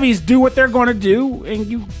then the enemies do what they're going to do and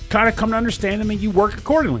you kind of come to understand them and you work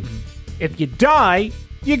accordingly. If you die,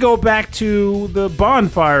 you go back to the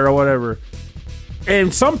bonfire or whatever.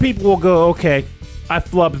 And some people will go, okay, I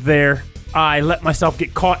flubbed there. I let myself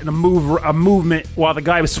get caught in a movement while the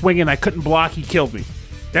guy was swinging. I couldn't block. He killed me.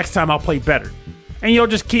 Next time I'll play better. And you'll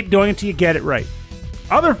just keep doing it until you get it right.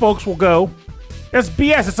 Other folks will go, that's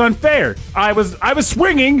BS. It's unfair. I was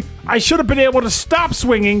swinging. I should have been able to stop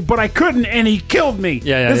swinging, but I couldn't, and he killed me.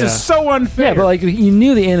 This is so unfair. Yeah, but like you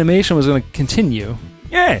knew the animation was going to continue.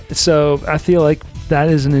 Yeah. So I feel like that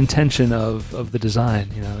is an intention of the design.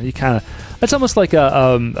 You know, you kind of. It's almost like you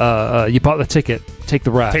bought the ticket, take the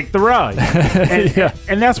ride. Take the ride. And,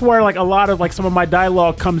 and that's where like a lot of like some of my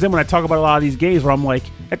dialogue comes in when I talk about a lot of these games. Where I'm like,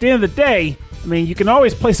 at the end of the day, I mean, you can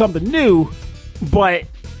always play something new, but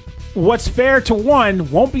what's fair to one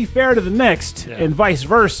won't be fair to the next, and vice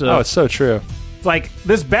versa. Oh, it's so true. Like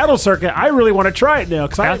this battle circuit, I really want to try it now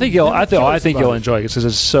because I think you'll enjoy it because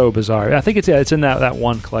it's so bizarre. I think it's in that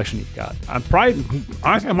one collection you've got.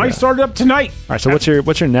 I might start it up tonight. All right, so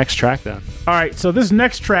what's your next track then? All right, so this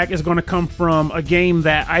next track is going to come from a game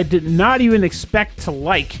that I did not even expect to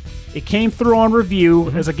like. It came through on review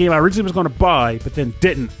as a game I originally was going to buy, but then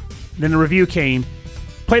didn't. Then the review came.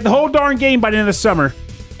 Played the whole darn game by the end of the summer,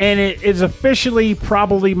 and it is officially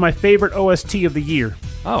probably my favorite OST of the year.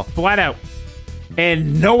 Oh, flat out.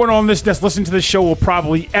 And no one on this that's listening to this show will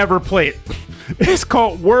probably ever play it. It's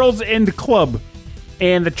called World's End Club.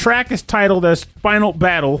 And the track is titled as Final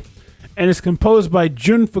Battle. And it's composed by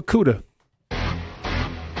Jun Fukuda.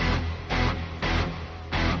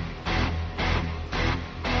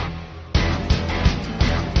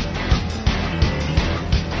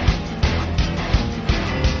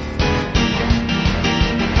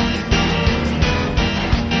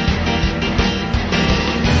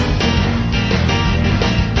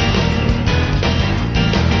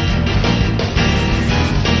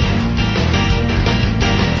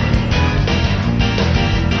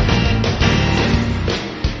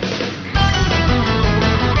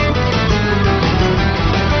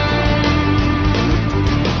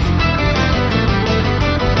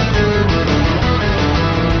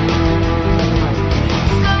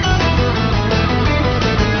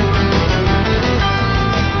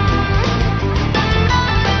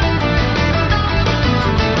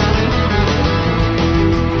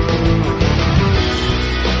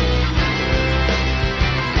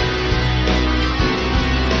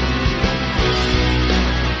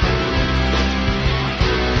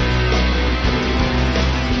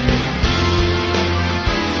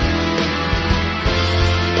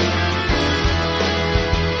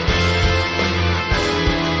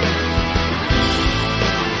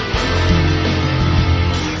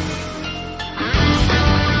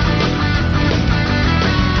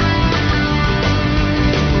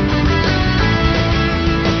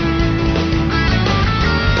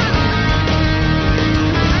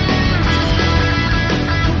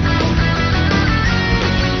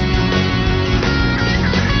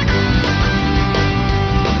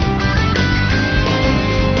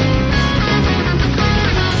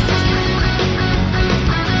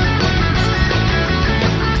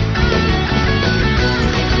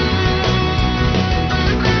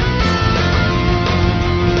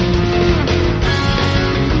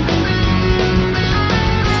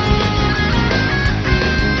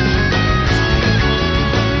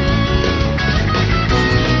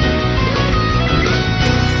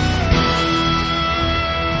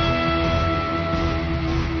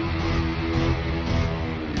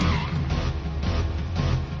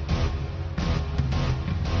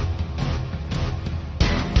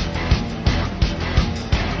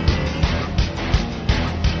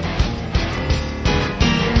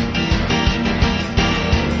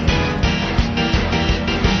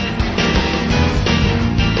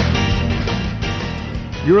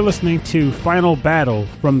 You're listening to Final Battle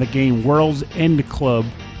from the game World's End Club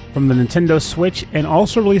from the Nintendo Switch and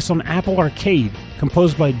also released on Apple Arcade,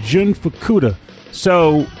 composed by Jun Fukuda.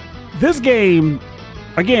 So, this game,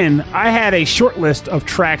 again, I had a short list of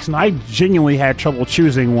tracks and I genuinely had trouble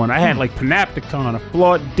choosing one. I had like Panopticon, A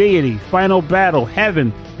Flawed Deity, Final Battle,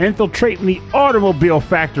 Heaven, Infiltrating the Automobile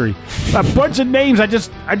Factory. A bunch of names I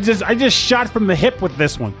just shot from the hip with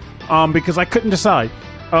this one. because I couldn't decide.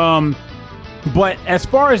 But as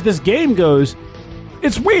far as this game goes,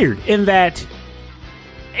 it's weird in that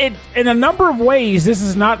in a number of ways, this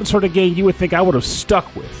is not the sort of game you would think I would have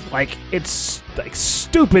stuck with. Like, it's like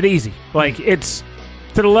stupid easy. Like, it's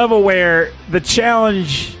to the level where the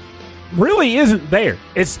challenge really isn't there.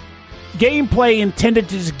 It's gameplay intended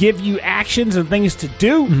to just give you actions and things to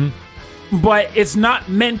do, but it's not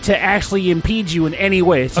meant to actually impede you in any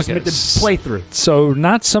way. It's just meant to play through. So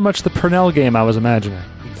not so much the Purnell game I was imagining.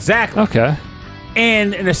 Exactly. Okay.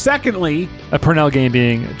 And secondly... A Purnell game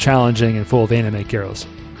being challenging and full of anime girls.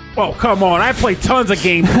 Oh, come on. I play tons of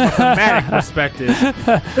games from a thematic perspective.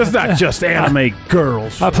 It's not just anime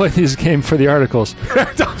girls. I play these games for the articles.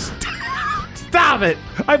 Stop it!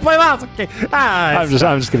 I play lots of games. I'm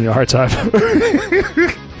just giving you a hard time.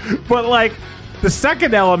 But, like, the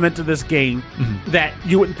second element of this game that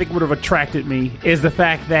you wouldn't think would have attracted me is the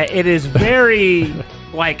fact that it is very,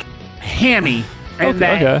 like, hammy. And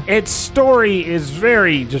its story is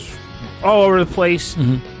very just all over the place.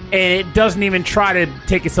 And it doesn't even try to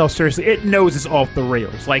take itself seriously. It knows it's off the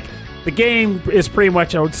rails. Like, the game is pretty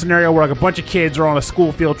much a scenario where like a bunch of kids are on a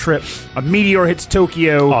school field trip. A meteor hits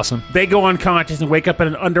Tokyo. Awesome. They go unconscious and wake up in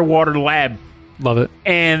an underwater lab. Love it.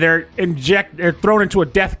 And they're thrown into a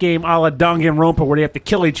death game a la Danganronpa where they have to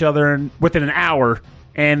kill each other within an hour.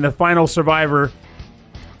 And the final survivor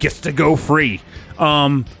gets to go free.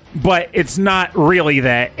 But it's not really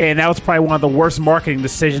that. And that was probably one of the worst marketing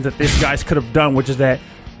decisions that these guys could have done, which is that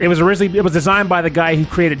it was designed by the guy who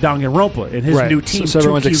created Danganronpa and his new team. So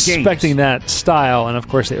everyone's 2Q expecting Games. that style, and of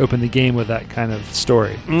course they opened the game with that kind of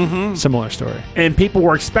story, similar story. And people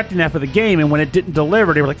were expecting that for the game, and when it didn't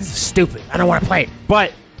deliver, they were like, "This is stupid. I don't want to play it."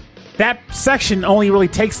 But that section only really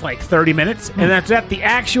takes like 30 minutes, and that's at the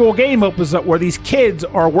actual game opens up where these kids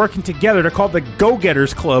are working together. They're called the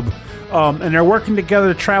Go-Getters Club, and they're working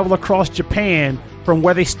together to travel across Japan from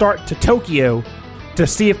where they start to Tokyo to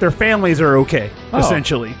see if their families are okay,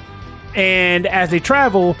 essentially. And as they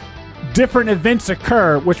travel, different events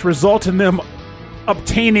occur, which result in them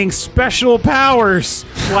obtaining special powers.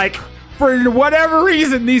 Like, for whatever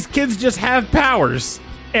reason, these kids just have powers.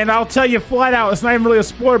 And I'll tell you flat out, it's not even really a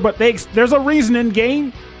spoiler, but there's a reason in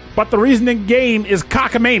game, but the reason in game is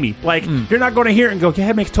cockamamie. Like, you're not going to hear it and go, yeah,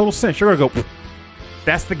 that makes total sense. You're going to go,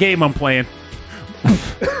 that's the game I'm playing.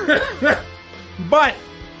 But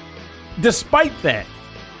despite that,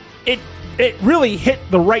 it really hit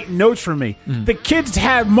the right notes for me. The kids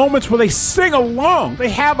have moments where they sing along. They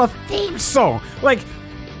have a theme song. Like,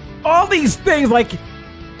 all these things, like,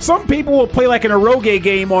 some people will play like an eroge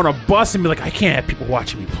game on a bus and be like, I can't have people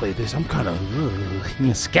watching me play this. I'm kind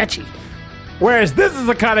of sketchy. Whereas this is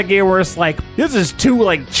the kind of game where it's like, this is too,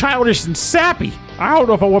 like, childish and sappy. I don't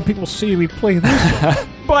know if I want people seeing me play this.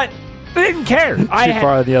 But they didn't care. Too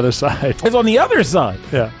far on the other side. It's on the other side.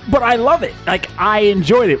 Yeah. But I love it. Like, I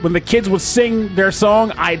enjoyed it. When the kids would sing their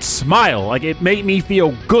song, I'd smile. Like, it made me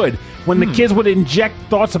feel good. When the kids would inject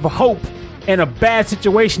thoughts of hope in a bad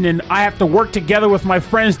situation and I have to work together with my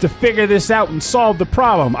friends to figure this out and solve the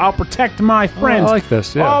problem. I'll protect my friends. I like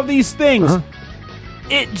this, yeah. All these things.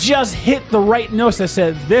 It just hit the right notes that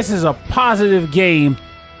said, this is a positive game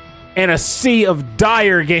in a sea of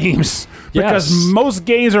dire games. Because most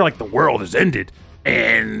games are like, the world has ended,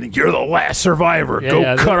 and you're the last survivor.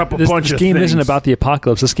 Go cut up a bunch of things. This game isn't about the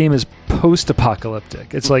apocalypse. This game is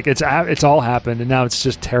post-apocalyptic. It's like it's all happened, and now it's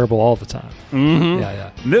just terrible all the time.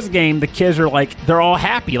 Yeah. In this game, the kids are like, they're all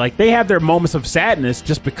happy. Like, they have their moments of sadness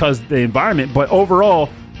just because of the environment, but overall,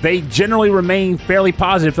 they generally remain fairly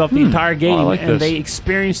positive throughout the entire game, they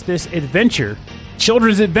experience this adventure,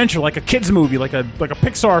 children's adventure, like a kid's movie, like a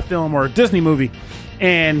Pixar film or a Disney movie,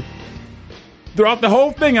 and throughout the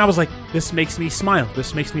whole thing, I was like, this makes me smile.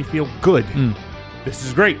 This makes me feel good. This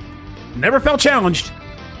is great. Never felt challenged.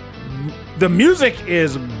 The music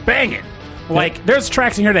is banging. Like, there's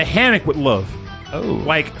tracks in here that Hammock would love. Oh.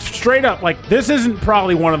 Like, straight up. Like, this isn't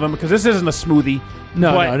probably one of them because this isn't a smoothie.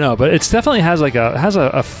 No. But it definitely has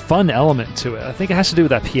a fun element to it. I think it has to do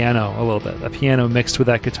with that piano a little bit. That piano mixed with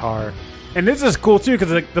that guitar. And this is cool, too,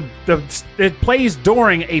 because it plays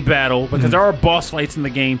during a battle because there are boss fights in the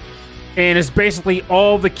game. And it's basically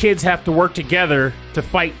all the kids have to work together to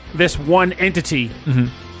fight this one entity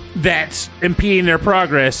that's impeding their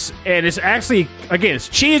progress. And it's actually, again, it's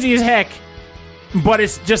cheesy as heck, but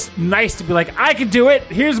it's just nice to be like, I can do it.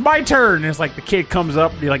 Here's my turn. And it's like the kid comes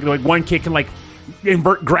up, like one kid can like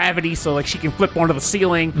invert gravity so like she can flip onto the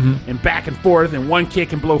ceiling and back and forth, and one kid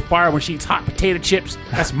can blow fire when she eats hot potato chips.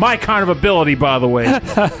 That's my kind of ability, by the way.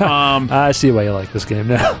 I see why you like this game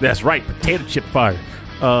now. That's right, potato chip fire.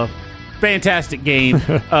 Fantastic game.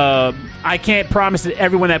 I can't promise that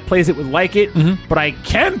everyone that plays it would like it, but I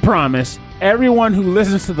can promise everyone who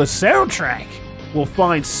listens to the soundtrack will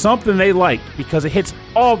find something they like because it hits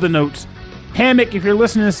all the notes. Hammock, if you're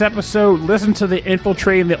listening to this episode, listen to the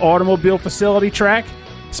Infiltrating the Automobile Facility track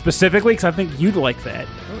specifically because I think you'd like that.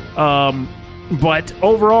 But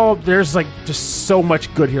overall, there's like just so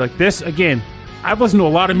much good here. Like this, again, I've listened to a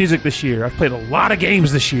lot of music this year. I've played a lot of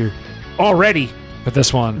games this year already. But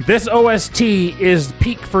this OST is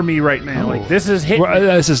peak for me right now. Like this is hitting.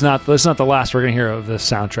 This is not the last we're gonna hear of the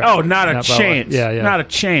soundtrack. Oh, not a chance. Yeah, not a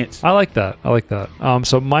chance. I like that.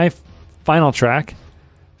 So my final track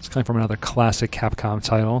is coming from another classic Capcom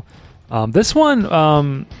title. This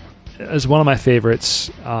one is one of my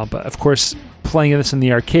favorites. But of course, playing this in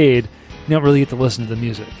the arcade, you don't really get to listen to the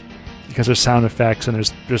music because there's sound effects and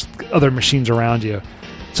there's other machines around you.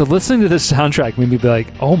 So listening to this soundtrack made me be like,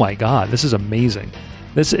 oh my god, this is amazing.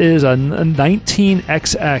 This is a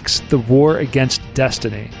 19XX, The War Against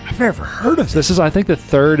Destiny. I've never heard of this. This is, I think, the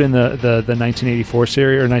third in the 1984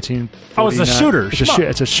 series, or 1949. Oh, it's a shooter.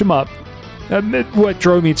 It's a shmup. What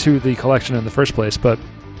drove me to the collection in the first place, but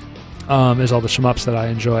is all the shmups that I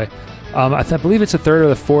enjoy. I believe it's the third or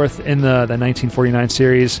the fourth in the 1949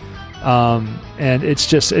 series. And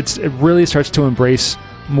it really starts to embrace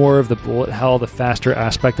more of the bullet hell, the faster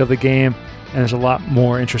aspect of the game, and there's a lot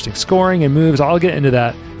more interesting scoring and moves. I'll get into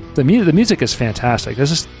that. The music is fantastic.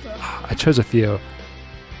 I chose a few.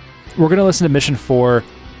 We're going to listen to Mission 4,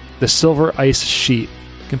 The Silver Ice Sheet,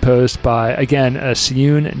 composed by, again,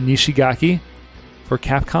 Seiyun Nishigaki for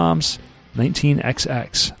Capcom's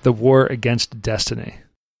 19XX, The War Against Destiny.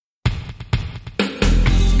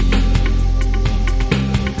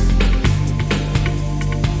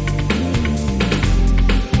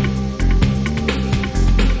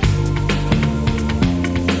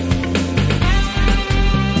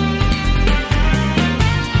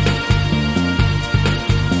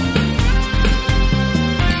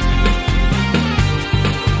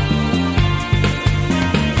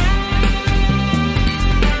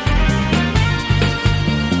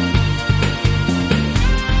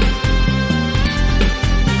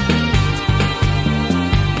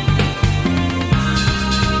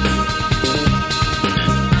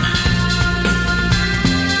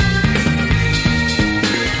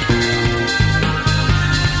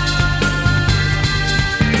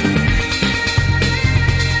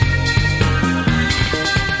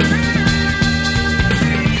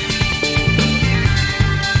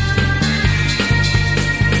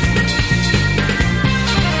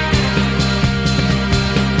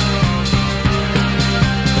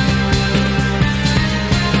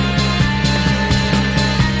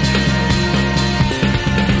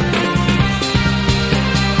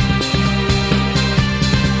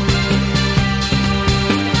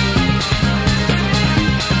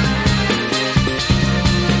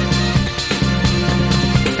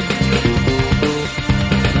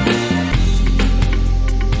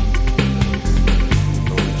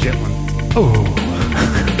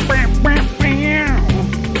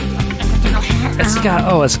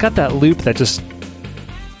 It's got that loop that just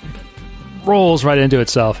rolls right into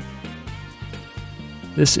itself.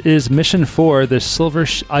 This is Mission 4, the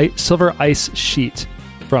Silver Ice Sheet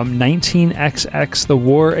from 19XX, The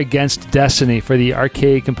War Against Destiny for the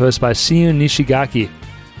arcade, composed by Seiyun Nishigaki.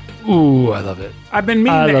 Ooh, I love it. I've been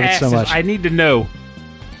meaning to ask this. I need to know.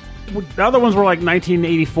 The other ones were like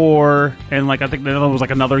 1984, and like I think the other one was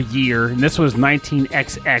like another year, and this was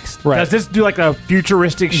 19XX. Right. Does this do like a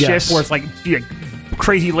futuristic shift where it's like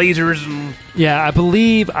crazy lasers? Yeah, I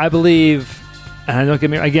believe. And don't get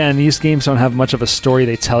me again. These games don't have much of a story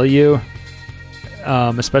they tell you,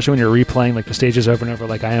 especially when you're replaying like the stages over and over,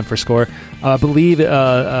 like I am for Score. I believe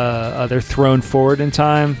they're thrown forward in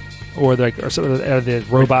time, or the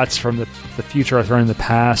robots from the future are thrown in the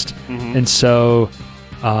past, and so.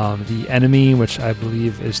 The enemy, which I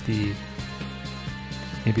believe is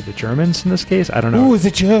maybe the Germans in this case. I don't know. Ooh,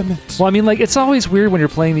 the Germans. Well, I mean, like, it's always weird when you're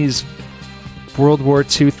playing these World War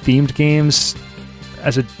II themed games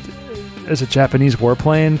as a Japanese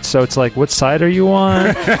warplane. So it's like, what side are you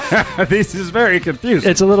on? This is very confusing.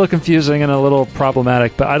 It's a little confusing and a little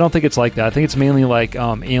problematic, but I don't think it's like that. I think it's mainly like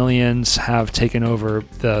aliens have taken over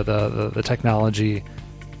the technology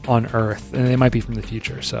on Earth, and they might be from the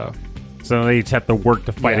future. So they each have to work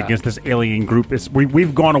to fight against this alien group.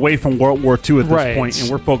 We've gone away from World War II at this point, and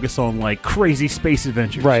we're focused on like crazy space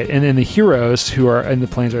adventures. Right, and then the heroes who are in the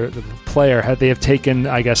planes, are the player, they have taken,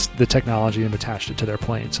 I guess, the technology and attached it to their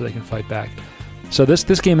plane so they can fight back. So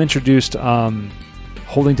this game introduced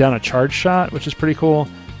holding down a charge shot, which is pretty cool.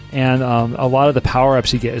 And a lot of the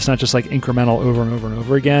power-ups you get, it's not just like incremental over and over and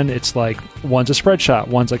over again. It's like one's a spread shot,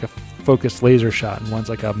 one's like a focused laser shot, and one's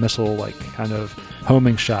like a missile, like kind of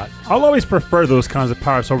homing shot. I'll always prefer those kinds of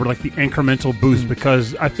power-ups over like the incremental boost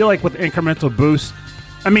because I feel like with the incremental boost,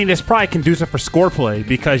 I mean, it's probably conducive for score play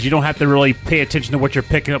because you don't have to really pay attention to what you're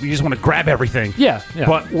picking up. You just want to grab everything. Yeah.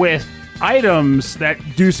 But with items that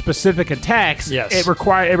do specific attacks, yes.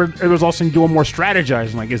 it was also doing more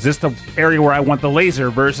strategizing. Like, is this the area where I want the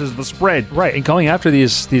laser versus the spread? Right, and going after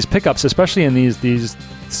these pickups, especially in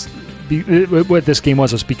what this game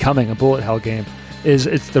was becoming a bullet hell game,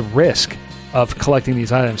 it's the risk of collecting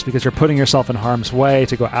these items because you're putting yourself in harm's way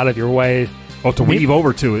to go out of your way. Oh, to weave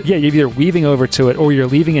over to it. Yeah, you're either weaving over to it or you're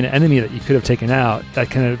leaving an enemy that you could have taken out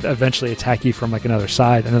that can eventually attack you from like another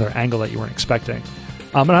side, another angle that you weren't expecting.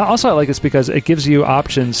 And I like this because it gives you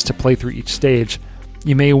options to play through each stage.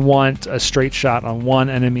 You may want a straight shot on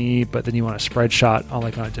one enemy, but then you want a spread shot on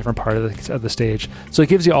a different part of the stage. So it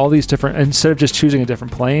gives you all these different, instead of just choosing a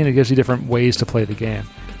different plane, it gives you different ways to play the game.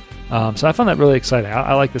 So I found that really exciting.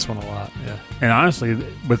 I like this one a lot. Yeah. And honestly,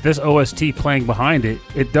 with this OST playing behind it,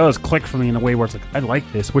 it does click for me in a way where it's like, I like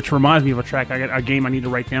this, which reminds me of a game I need to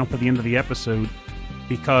write down for the end of the episode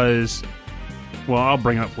because, well, I'll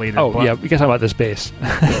bring it up later. Oh, yeah, we can talk about this bass.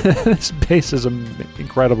 This bass is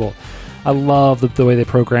incredible. I love the way they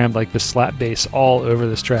programmed the slap bass all over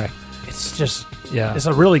this track. It's just, it's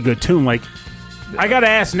a really good tune. Like, I got to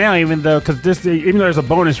ask now, even though there's a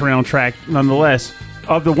bonus round track, nonetheless,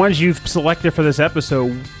 of the ones you've selected for this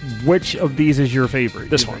episode, which of these is your favorite?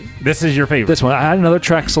 This one. This is your favorite? This one. I had another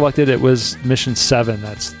track selected. It was Mission 7.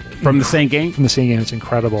 That's from the same game? From the same game. It's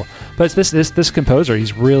incredible. But it's this composer,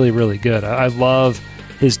 he's really, really good. I love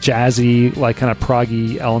his jazzy, kind of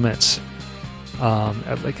proggy elements. Kind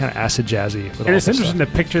of acid jazzy. And it's interesting to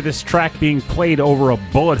picture this track being played over a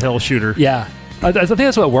bullet hell shooter. Yeah. I think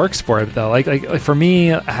that's what works for it, though. Like for me,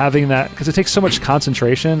 having that, because it takes so much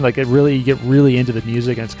concentration, you get really into the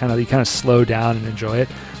music, and it's you kind of slow down and enjoy it.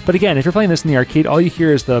 But again, if you're playing this in the arcade, all you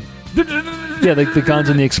hear is the guns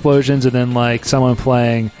and the explosions, and then someone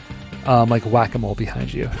playing whack-a-mole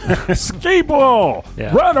behind you. Skate ball!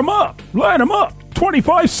 Yeah. Line them up!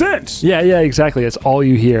 25 cents! Yeah, exactly. It's all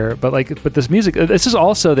you hear. But this music, this is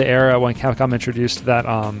also the era when Capcom introduced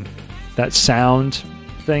that sound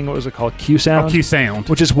thing. What was it called? Q sound? Oh, Q sound.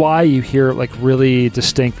 Which is why you hear really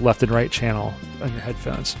distinct left and right channel on your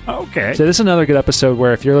headphones. Okay. So this is another good episode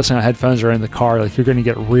where if you're listening on headphones or in the car, you're going to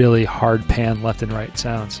get really hard pan left and right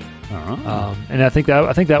sounds. Uh-huh. And I think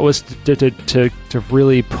that was to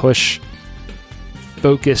really push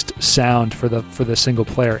focused sound for the single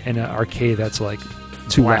player in an arcade that's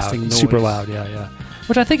too loud, noise. Super loud. Yeah.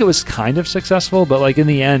 Which I think it was kind of successful, but in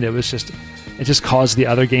the end, it just caused the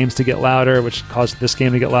other games to get louder, which caused this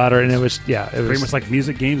game to get louder, and it was pretty much like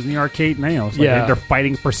music games in the arcade now. It's they're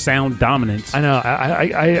fighting for sound dominance. I know.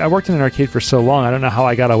 I worked in an arcade for so long. I don't know how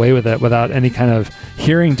I got away with it without any kind of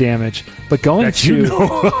hearing damage. But going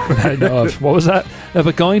I know of. What was that? No,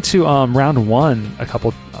 but going to round one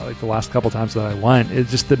the last couple times that I went,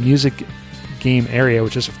 it's just the music game area,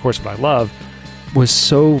 which is of course what I love, was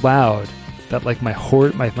so loud that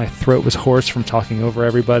my throat was hoarse from talking over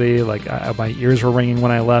everybody. My ears were ringing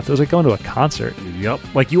when I left. It was like going to a concert. Yep.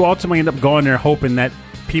 You ultimately end up going there hoping that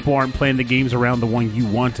people aren't playing the games around the one you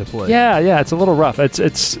want to play. Yeah. It's a little rough. It's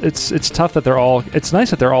tough that they're all. It's nice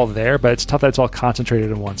that they're all there, but it's tough that it's all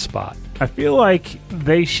concentrated in one spot. I feel like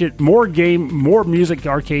they should more music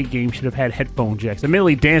arcade games should have had headphone jacks.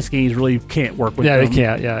 Admittedly, dance games really can't work with them. Yeah, they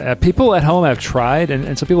can't. Yeah, people at home have tried,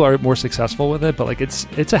 and some people are more successful with it, but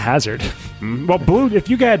it's a hazard. Mm-hmm. Well,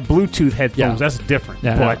 if you got Bluetooth headphones, that's different.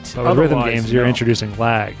 Yeah, but with rhythm games, you're introducing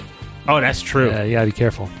lag. Oh, that's true. Yeah, you gotta be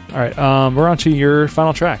careful. All right, we're on to your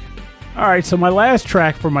final track. All right, so my last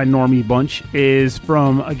track for my normie bunch is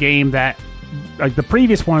from a game that, the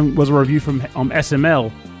previous one was a review from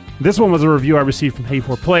SML. This one was a review I received from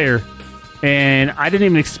Hey4Player, and I didn't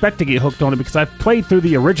even expect to get hooked on it because I've played through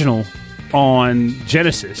the original on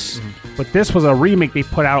Genesis, but this was a remake they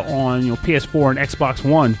put out on PS4 and Xbox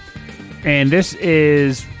One, and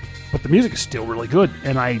but the music is still really good,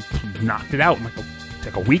 and I knocked it out in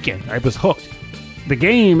like a weekend. I was hooked. The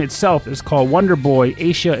game itself is called Wonder Boy,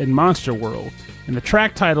 Asia and Monster World, and the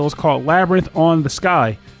track title is called Labyrinth on the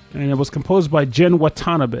Sky, and it was composed by Jin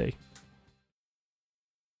Watanabe.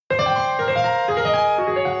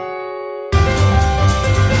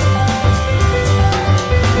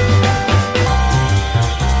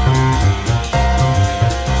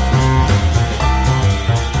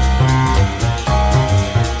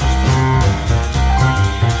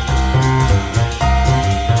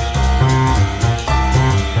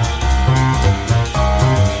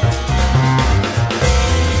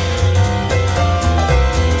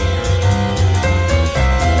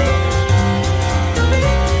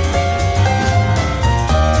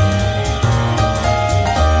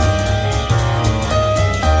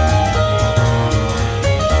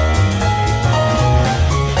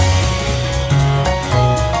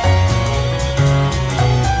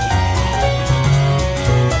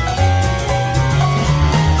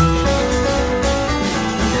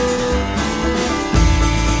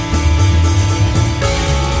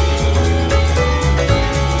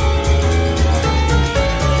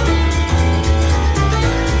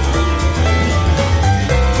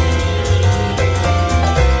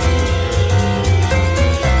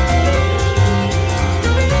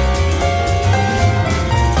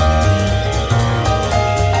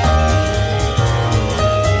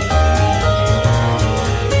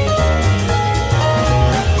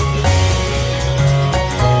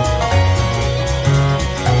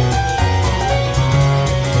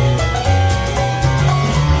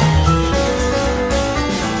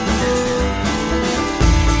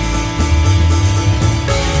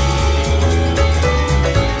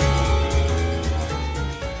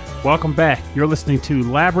 Welcome back. You're listening to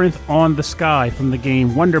Labyrinth on the Sky from the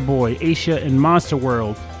game Wonder Boy, Asia, and Monster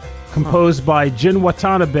World, composed by Jin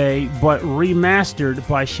Watanabe, but remastered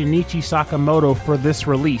by Shinichi Sakamoto for this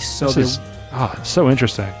release. So This is so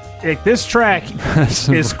interesting. this track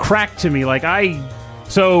is cracked to me.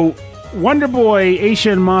 So Wonder Boy,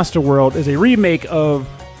 Asia, and Monster World is a remake of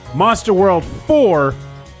Monster World 4.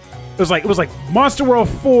 It was like Monster World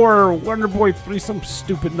 4, Wonder Boy 3, some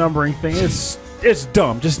stupid numbering thing. It's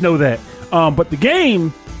dumb. Just know that. But the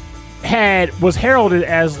game was heralded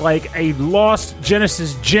as like a lost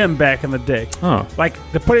Genesis gem back in the day. Oh. Like,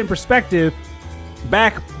 to put it in perspective,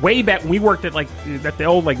 way back when we worked at the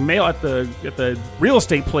old mail at the real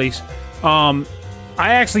estate place, I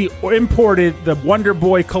actually imported the Wonder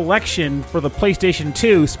Boy collection for the PlayStation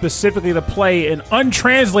 2 specifically to play an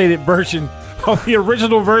untranslated version of the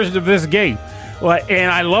original version of this game.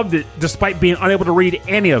 And I loved it despite being unable to read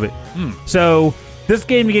any of it. So this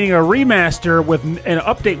game getting a remaster with an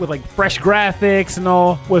update with like fresh graphics and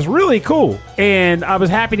all was really cool. And I was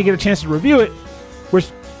happy to get a chance to review it, which,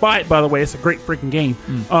 by the way, it's a great freaking game.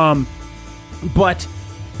 But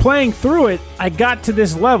playing through it, I got to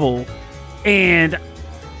this level and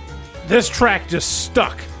this track just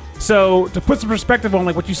stuck. So to put some perspective on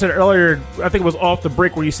like what you said earlier, I think it was off the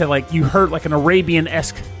break where you said like you heard like an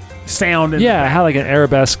Arabian-esque sound. Yeah, it had like an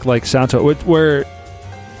arabesque like sound to it, where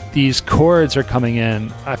these chords are coming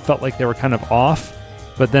in. I felt like they were kind of off,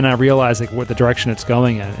 but then I realized like what the direction it's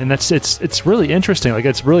going in, and it's really interesting. Like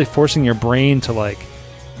it's really forcing your brain to like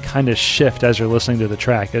kind of shift as you're listening to the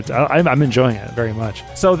track. I'm enjoying it very much.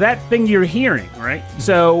 So that thing you're hearing, right?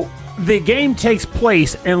 So the game takes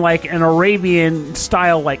place in like an Arabian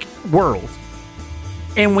style like world,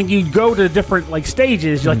 and when you go to different like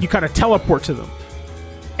stages, you kind of teleport to them.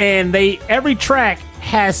 And every track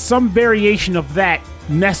has some variation of that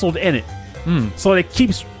nestled in it. So it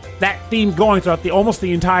keeps that theme going throughout almost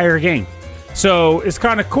the entire game. So it's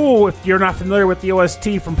kind of cool if you're not familiar with the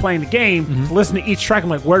OST from playing the game, to listen to each track and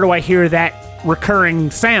like, where do I hear that recurring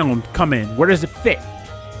sound come in? Where does it fit?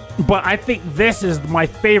 But I think this is my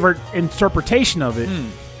favorite interpretation of it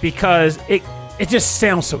because it just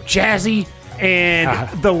sounds so jazzy, and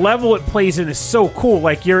the level it plays in is so cool.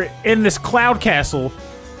 Like you're in this cloud castle,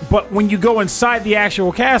 but when you go inside the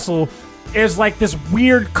actual castle, there's like this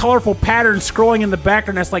weird, colorful pattern scrolling in the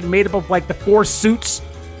background that's like made up of like the 4 suits,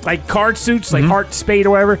 like card suits, like heart, spade, or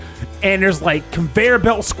whatever. And there's like conveyor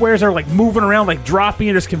belt squares that are like moving around, like dropping.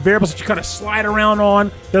 And there's conveyor belts that you kind of slide around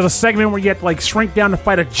on. There's a segment where you have to like shrink down to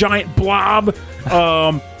fight a giant blob.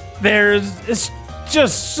 It's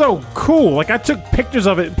just so cool. Like I took pictures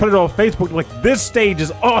of it and put it on Facebook. Like, this stage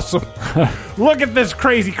is awesome. Look at this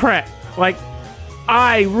crazy crap. Like,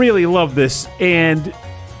 I really love this, and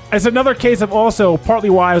it's another case of also partly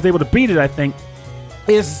why I was able to beat it, I think,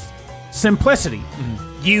 is simplicity.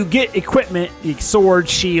 You get equipment, like swords,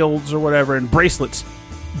 shields, or whatever, and bracelets,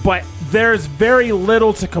 but there's very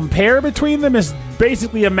little to compare between them. It's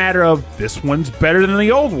basically a matter of this one's better than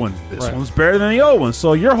the old one. This one's better than the old one.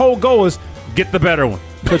 So your whole goal is get the better one.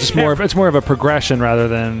 So it's more of a progression rather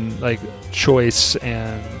than like choice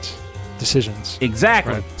and decisions.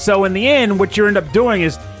 Exactly. Right. So in the end, what you end up doing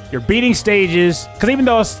is you're beating stages, because even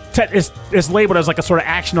though it's labeled as like a sort of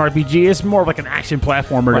action RPG, it's more of like an action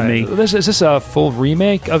platformer to me. Is this a full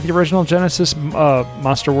remake of the original Genesis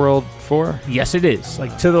Monster World 4? Yes, it is.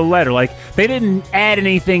 Like, to the letter. Like, they didn't add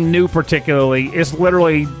anything new particularly. It's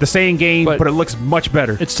literally the same game, but it looks much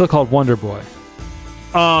better. It's still called Wonder Boy.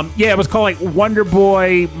 Yeah, it was called like Wonder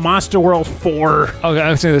Boy Monster World 4. Okay,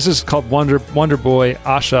 I'm saying this is called Wonder Boy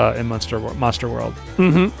Asha in Monster World.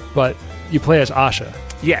 But you play as Asha.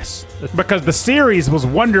 Yes, because the series was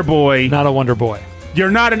Wonder Boy. Not a Wonder Boy.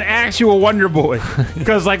 You're not an actual Wonder Boy.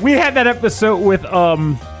 Because like we had that episode with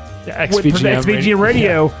XVGM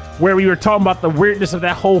Radio where we were talking about the weirdness of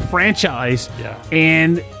that whole franchise. Yeah.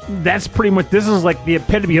 And that's pretty much, this is like the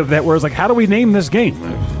epitome of that, where it's like, how do we name this game?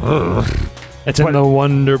 It's in the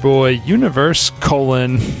Wonder Boy universe,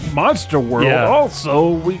 Monster World. Yeah.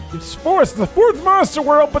 Also, it's the fourth Monster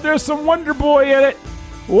World, but there's some Wonder Boy in it.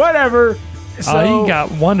 Whatever. So you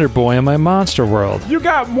got Wonder Boy in my Monster World. You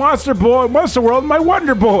got Monster World in my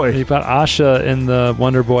Wonder Boy. You got Asha in the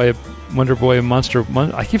Wonder Boy Monster.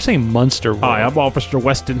 I keep saying Monster World. Hi, I'm Officer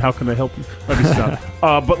Weston. How can I help you? Let me stop.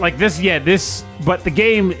 But like but the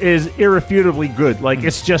game is irrefutably good. Like,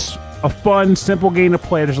 it's just a fun, simple game to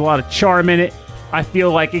play. There's a lot of charm in it. I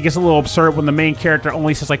feel like it gets a little absurd when the main character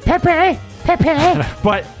only says like Pepe,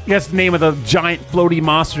 but that's the name of the giant floaty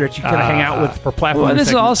monster that you kind of hang out with for platforming. Well, this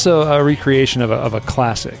is also a recreation of a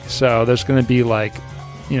classic. So there's going to be like,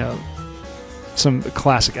 some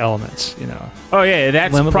classic elements, you know. Oh yeah,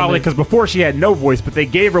 that's Lemon probably Lemonade. because before she had no voice, but they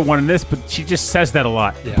gave her one in this, but she just says that a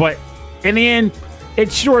lot. Yeah. But in the end, it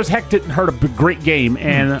sure as heck didn't hurt a great game,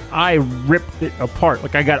 and I ripped it apart.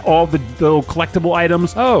 Like, I got all the little collectible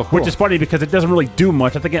items, Oh, cool. which is funny because it doesn't really do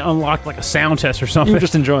much. I think it unlocked like a sound test or You something. were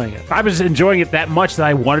just enjoying it. I was enjoying it that much that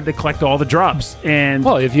I wanted to collect all the drops. And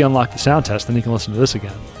Well, if you unlock the sound test, then you can listen to this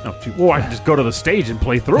again. or I can just go to the stage and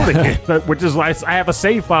play through it again, which is why I have a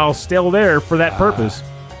save file still there for that purpose.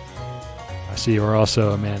 I see you are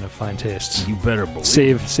also a man of fine tastes. You better believe.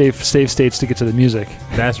 Save states to get to the music.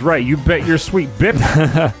 That's right. You bet your sweet bip.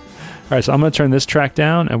 All right, so I'm going to turn this track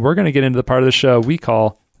down, and we're going to get into the part of the show we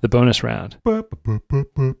call the bonus round.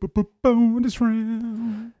 Bonus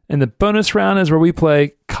round. And the bonus round is where we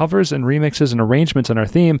play covers and remixes and arrangements on our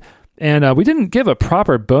theme. And we didn't give a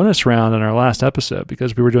proper bonus round in our last episode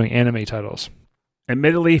because we were doing anime titles.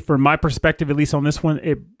 Admittedly, from my perspective, at least on this one,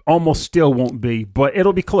 it almost still won't be, but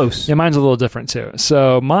it'll be close. Yeah, mine's a little different too.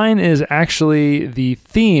 So mine is actually the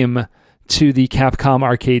theme to the Capcom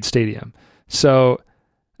Arcade Stadium. So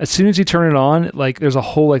as soon as you turn it on, like there's a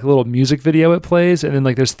whole like little music video it plays, and then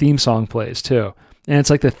like there's theme song plays too. And it's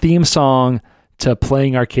like the theme song to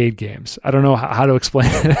playing arcade games. I don't know how to explain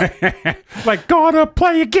it. Like, gotta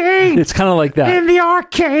play a game It's kind of like that. in the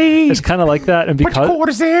arcade. It's kind of like that. And Put your because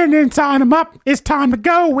quarters in and sign them up. It's time to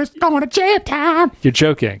go. It's going to jam time. you're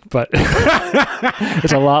joking, but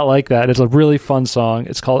it's a lot like that. It's a really fun song.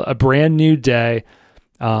 It's called A Brand New Day.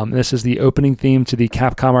 This is the opening theme to the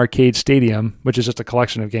Capcom Arcade Stadium, which is just a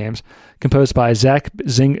collection of games, composed by Zach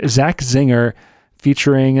Zinger,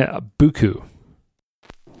 featuring Buku.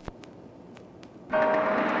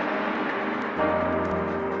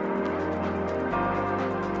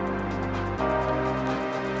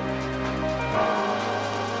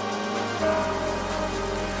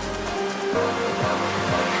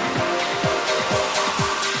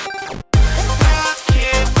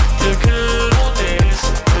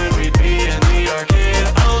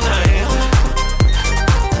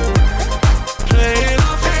 Playing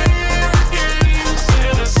our favorite games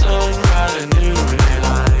till the sun riding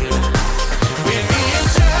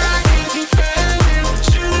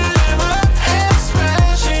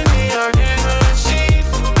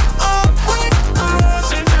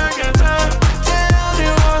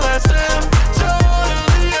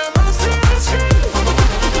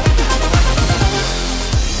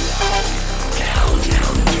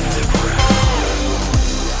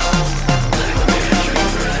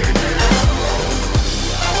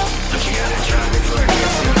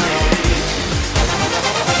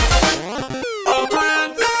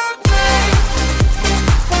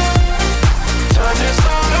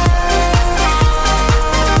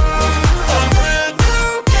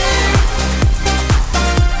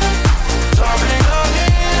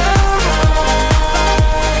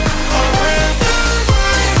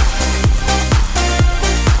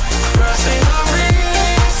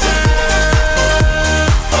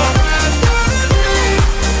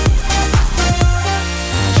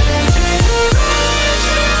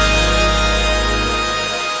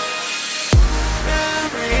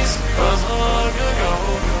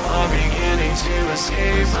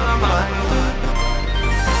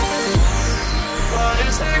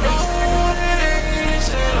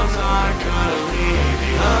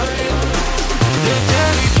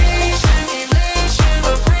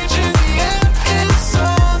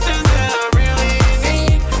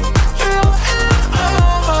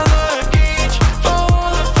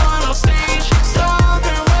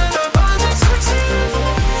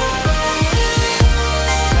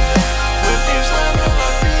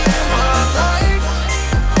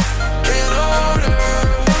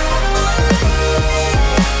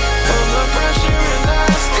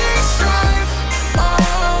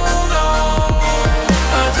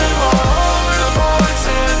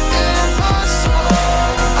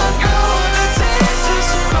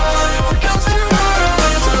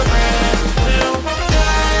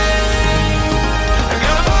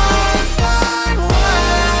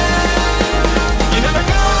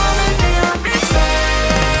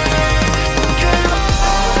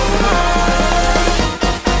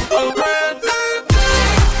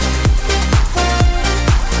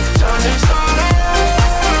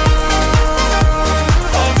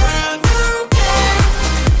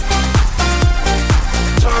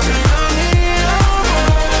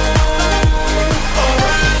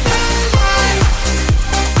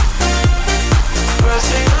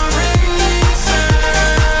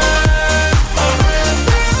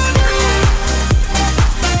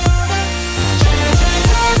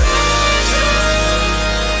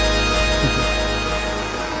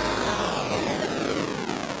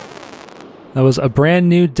That was A Brand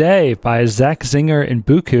New Day by Zach Zinger and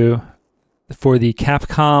Buku for the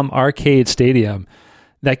Capcom Arcade Stadium.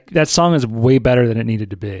 That song is way better than it needed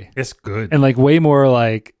to be. It's good. And like way more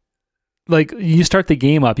like you start the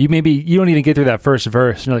game up. You don't even get through that first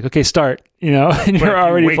verse. And you're like, okay, start, and you're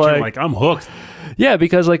already playing. You're like, I'm hooked. Yeah,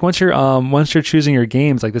 because like once you're choosing your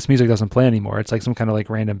games, like this music doesn't play anymore. It's like some kind of like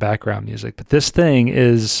random background music. But this thing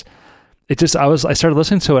is, I started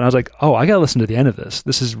listening to it and I was like, oh, I got to listen to the end of this.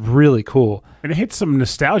 This is really cool. And it hits some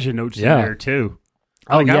nostalgia notes in there too.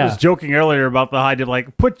 I was joking earlier about the idea of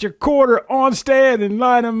like, put your quarter on stand and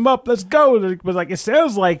line them up. Let's go. But like, it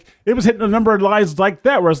sounds like it was hitting a number of lines like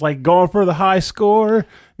that, where it's like going for the high score,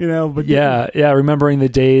 But remembering the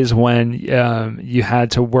days when you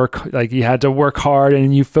had to work hard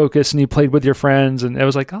and you focused and you played with your friends, and it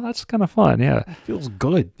was like, oh, that's kind of fun. Yeah, it feels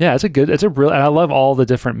good. Yeah, and I love all the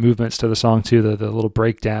different movements to the song too. The little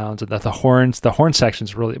breakdowns and the horns. The horn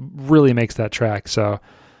sections really makes that track. So.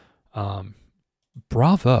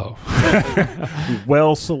 Bravo.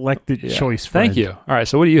 Well selected choice, friend. Thank you. All right,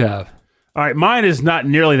 so what do you have? All right, mine is not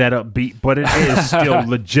nearly that upbeat, but it is still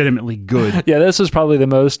legitimately good. Yeah, this is probably the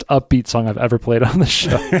most upbeat song I've ever played on the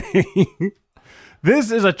show.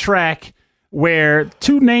 This is a track where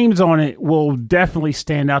two names on it will definitely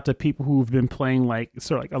stand out to people who've been playing like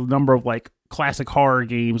a number of like classic horror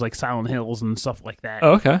games like Silent Hills and stuff like that.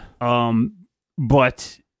 Oh, okay.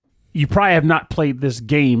 But you probably have not played this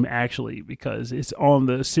game, actually, because it's on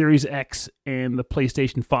the Series X and the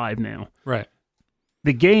PlayStation 5 now. Right.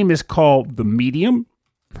 The game is called The Medium.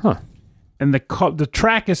 Huh. And the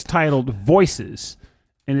track is titled Voices,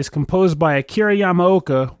 and it's composed by Akira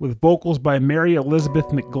Yamaoka with vocals by Mary Elizabeth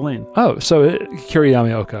McGlynn. Oh, so Akira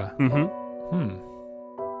Yamaoka. Mm-hmm.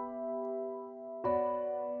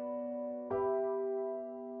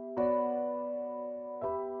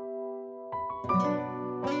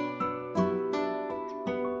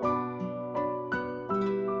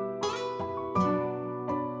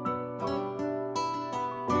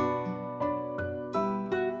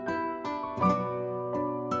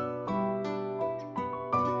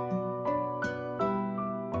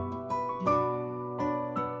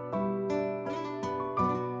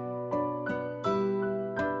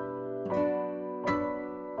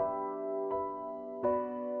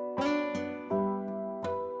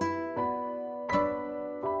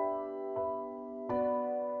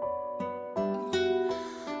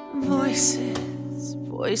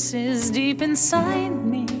 Voices deep inside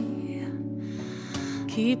me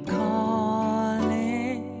keep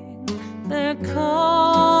calling, they're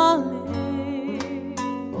calling.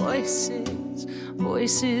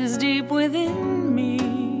 Voices deep within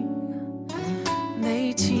me,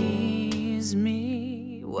 they tease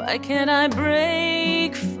me. Why can't I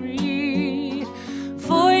break free?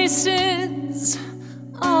 Voices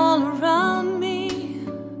all around me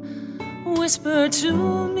whisper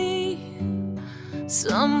to me,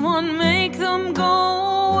 someone make them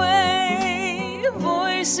go away.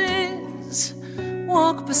 Voices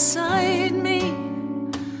walk beside me,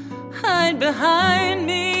 hide behind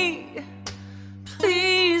me.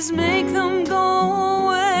 Please make them go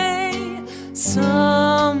away.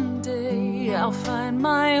 Someday I'll find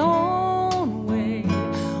my own way.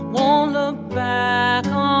 Won't look back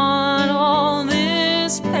on all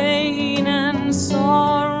this pain and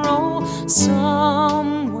sorrow.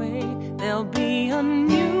 Some way there'll be a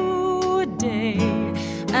new day,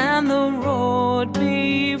 and the road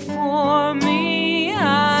before me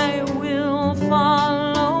I will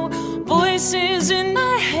follow. Voices in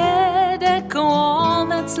my head echo all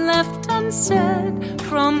that's left unsaid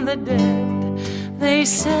from the dead. They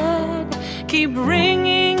said, keep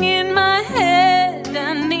ringing in my head,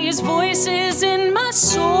 and these voices in my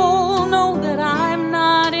soul know that I'm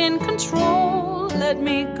not in control. Let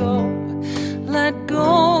me go, let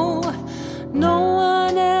go. No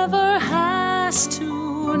one ever has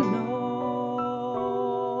to know.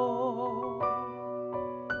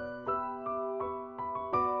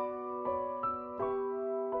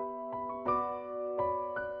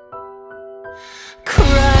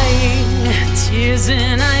 Crying tears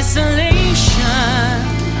in isolation,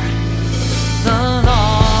 the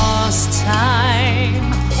lost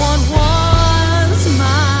time, what was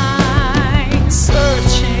mine?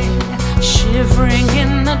 Searching, shivering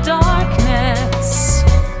in the darkness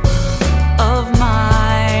of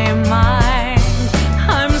my mind.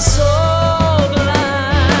 I'm so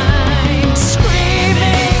blind.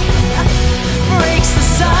 Screaming breaks the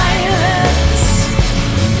silence.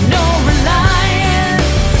 No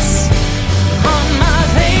reliance on my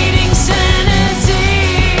fading senses.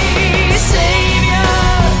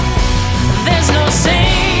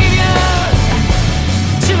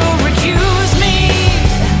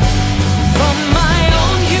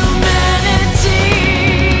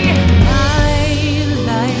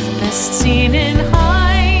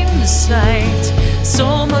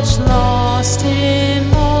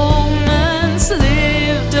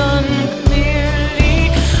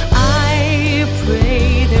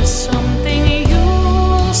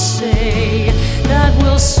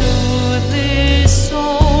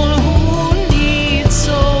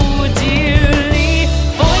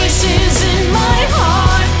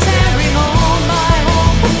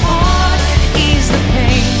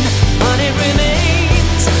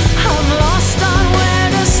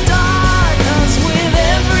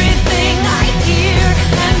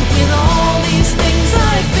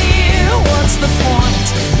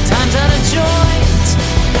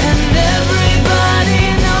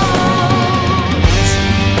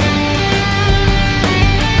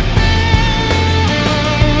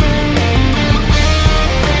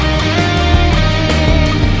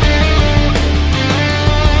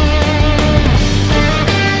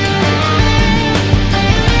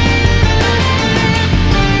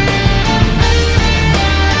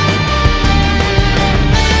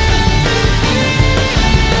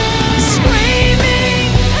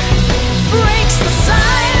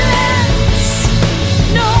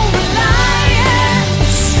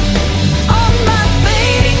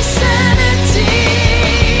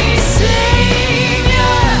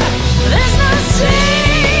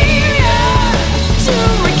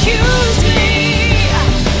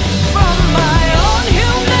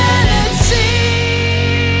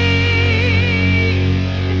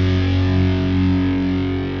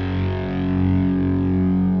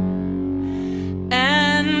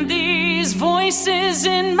 voices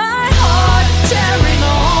in my heart, tearing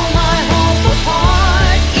all my hope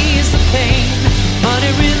apart. Ease the pain, but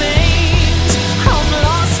it remains. I'm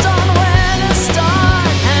lost on where to start,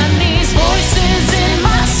 and these voices in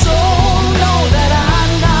my soul know that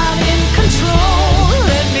I'm not in control.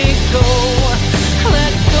 Let me go,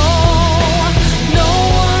 let go. No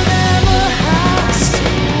one ever has to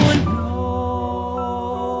know.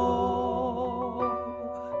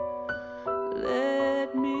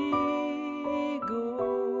 Let me go.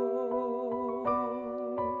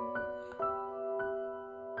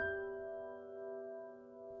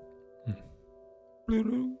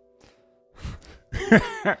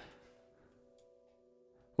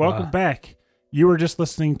 Welcome back. You were just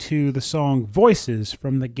listening to the song Voices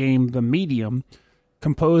from the game The Medium,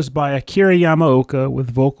 composed by Akira Yamaoka with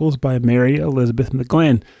vocals by Mary Elizabeth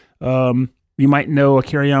McGlynn. You might know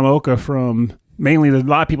Akira Yamaoka from mainly, a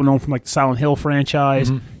lot of people know him from like the Silent Hill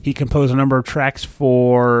franchise. He composed a number of tracks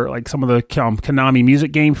for like some of the Konami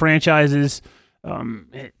music game franchises.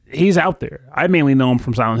 He's out there. I mainly know him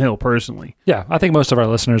from Silent Hill personally. Yeah, I think most of our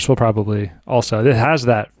listeners will probably also. It has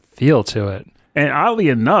that feel to it. And oddly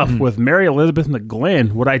enough, with Mary Elizabeth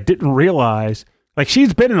McGlynn, what I didn't realize, like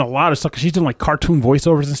she's been in a lot of stuff because she's done like cartoon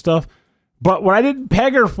voiceovers and stuff. But what I didn't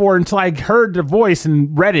peg her for until I heard the voice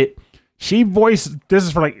and read it, she voiced, this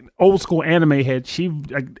is for like old school anime head, she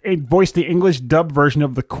voiced the English dub version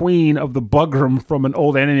of the Queen of the Bugram from an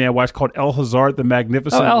old anime I watched called El Hazard, the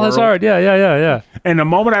Magnificent El World. Hazard, yeah. And the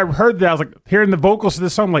moment I heard that, I was like, hearing the vocals to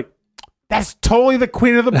this song, I'm like, that's totally the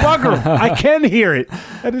Queen of the Bugram. I can hear it.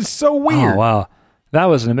 That is so weird. Oh wow, that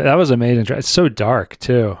was amazing. It's so dark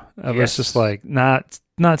too. It was just like not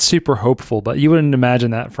super hopeful, but you wouldn't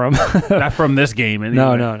imagine that from Not from this game. Anyway.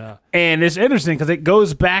 No. And it's interesting because it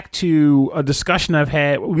goes back to a discussion I've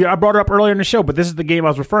had. I brought it up earlier in the show, but this is the game I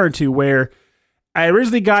was referring to where I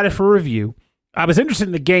originally got it for review. I was interested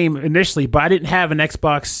in the game initially, but I didn't have an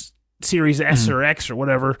Xbox Series S or X or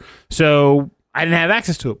whatever, so I didn't have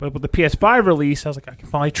access to it. But with the PS5 release, I was like, I can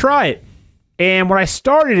finally try it. And when I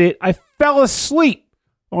started it, I fell asleep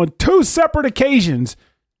on 2 separate occasions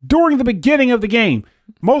during the beginning of the game.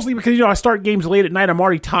 Mostly because, I start games late at night. I'm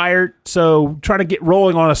already tired. So trying to get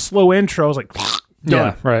rolling on a slow intro, I was like, done.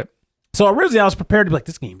 Yeah, right. So originally I was prepared to be like,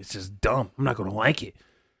 this game is just dumb. I'm not going to like it.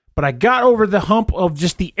 But I got over the hump of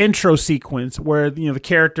just the intro sequence where, the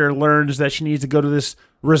character learns that she needs to go to this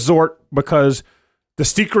resort because the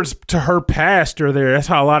secrets to her past are there. That's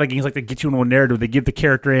how a lot of games like to get you into a narrative. They give the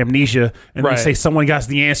character amnesia and they say someone got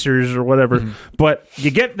the answers or whatever. But you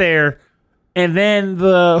get there, and then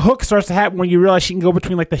the hook starts to happen when you realize she can go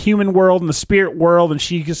between like the human world and the spirit world, and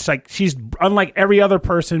she's unlike every other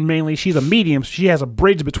person. Mainly, she's a medium, so she has a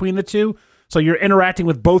bridge between the two. So you're interacting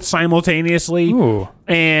with both simultaneously. Ooh.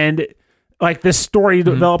 And like this story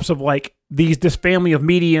develops of like this family of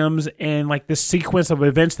mediums and like this sequence of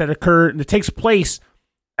events that occur, and it takes place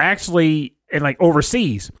actually in like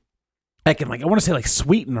overseas, like in like I want to say like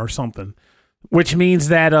Sweden or something, which means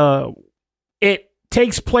that it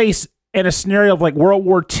takes place in a scenario of like World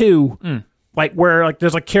War II, like where like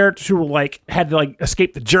there's like characters who were like had to like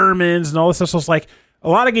escape the Germans and all this stuff. So it's like a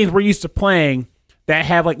lot of games we're used to playing that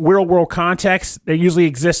have like real world context. They usually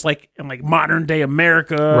exist like in like modern day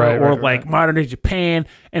America or modern day Japan,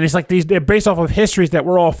 and it's like they're based off of histories that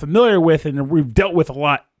we're all familiar with and we've dealt with a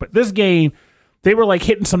lot. But this game, they were like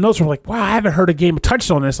hitting some notes. We're like, wow, I haven't heard a game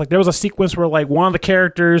touched on this. Like there was a sequence where like one of the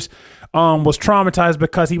characters was traumatized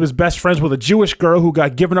because he was best friends with a Jewish girl who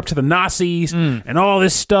got given up to the Nazis and all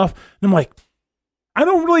this stuff. And I'm like, I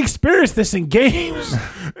don't really experience this in games.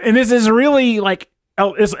 And this is really like,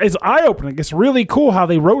 it's eye-opening. It's really cool how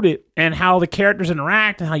they wrote it and how the characters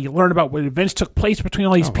interact and how you learn about what events took place between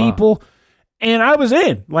all these people. Wow. And I was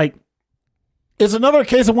in. Like, it's another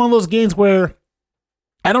case of one of those games where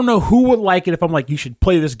I don't know who would like it if I'm like, you should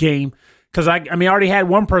play this game. Because I already had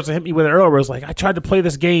one person hit me with it earlier. Where it was like, I tried to play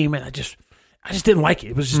this game and I just didn't like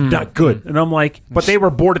it. It was just not good. And I'm like, but they were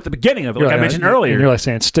bored at the beginning of it, like I mentioned earlier. And you're like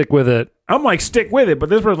saying, stick with it. I'm like, stick with it. But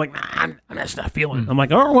this person's like, nah, I'm just not feeling it. I'm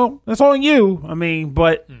like, oh, well, that's all you.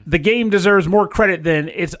 But the game deserves more credit than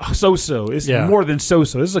it's so-so. It's more than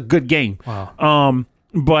so-so. This is a good game. Wow.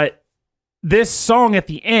 But this song at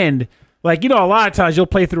the end, like, a lot of times you'll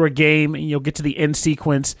play through a game and you'll get to the end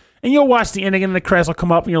sequence and you'll watch the ending and the credits will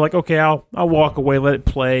come up and you're like, okay, I'll walk away, let it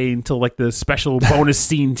play until like the special bonus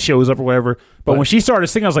scene shows up or whatever. But when she started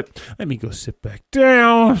singing, I was like, let me go sit back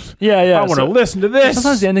down. Yeah. I want to listen to this.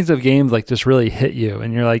 Sometimes the endings of games like just really hit you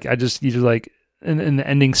and you're like, you just like in the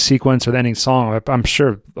ending sequence or the ending song, I'm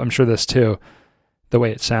sure this too, the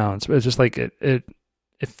way it sounds. But it's just like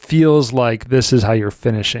it feels like this is how you're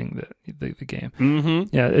finishing the game.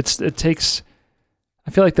 Mm-hmm. Yeah, it takes I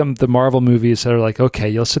feel like the Marvel movies that are like, okay,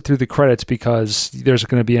 you'll sit through the credits because there's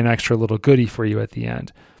going to be an extra little goodie for you at the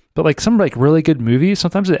end. But like some like really good movies,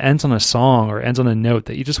 sometimes it ends on a song or ends on a note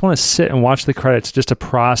that you just want to sit and watch the credits just to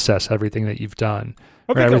process everything that you've done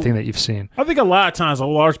or everything that you've seen. I think a lot of times, a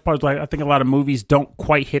large part, like I think a lot of movies don't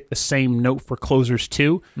quite hit the same note for closers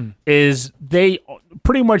too. Is they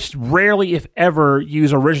pretty much rarely, if ever,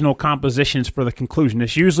 use original compositions for the conclusion.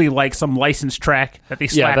 It's usually like some licensed track that they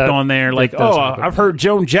slapped on there. Like, I've heard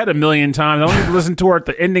Joan Jett a million times. I don't even listen to her at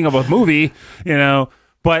the ending of a movie, you know.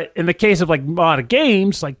 But in the case of like a lot of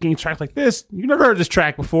games, like game tracks like this, you never heard this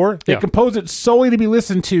track before. They compose it solely to be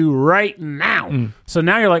listened to right now. So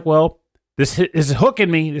now you're like, well, this is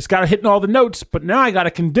hooking me. It's got hitting all the notes, but now I got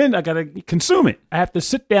to consume it. I have to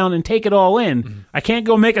sit down and take it all in. I can't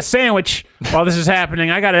go make a sandwich while this is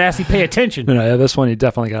happening. I got to actually pay attention. No, this one you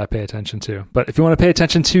definitely got to pay attention to. But if you want to pay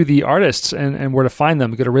attention to the artists and where to find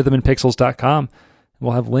them, go to rhythmandpixels.com.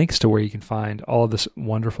 We'll have links to where you can find all of this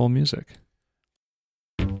wonderful music.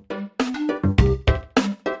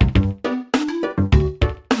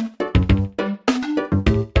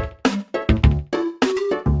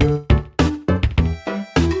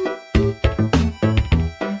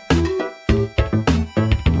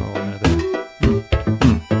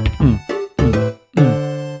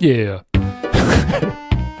 Yeah.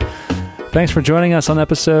 Thanks for joining us on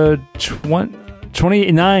episode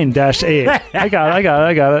 29-8. I got it.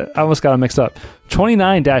 I almost got it mixed up.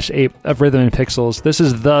 29-8 of Rhythm and Pixels. This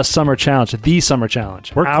is the summer challenge. The summer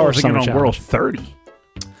challenge. We're closing in on World 30.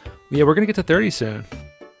 Yeah, we're going to get to 30 soon.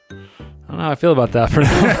 I don't know how I feel about that for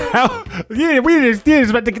now. we just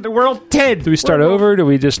about to get to World 10. Do we start over? Do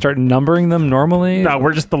we just start numbering them normally? No,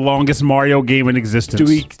 we're just the longest Mario game in existence.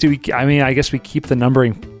 Do we? I mean, I guess we keep the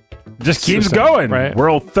numbering. Just keeps going, right?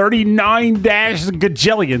 World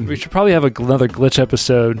 39-gajillion. We should probably have another glitch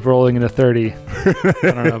episode rolling into 30. I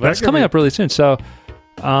don't know, but it's coming up really soon. So,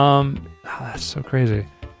 that's so crazy.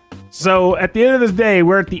 So at the end of the day,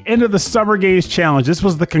 we're at the end of the Summer Games Challenge. This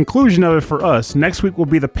was the conclusion of it for us. Next week will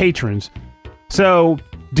be the patrons. So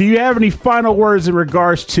do you have any final words in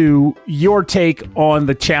regards to your take on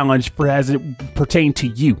the challenge as it pertained to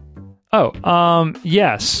you?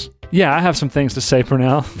 Yes. Yeah, I have some things to say for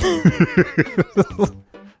now.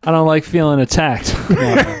 I don't like feeling attacked.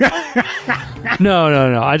 No.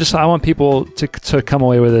 I want people to come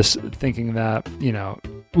away with this thinking that, you know,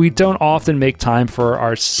 we don't often make time for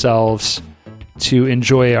ourselves to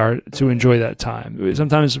enjoy that time.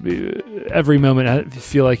 Sometimes every moment I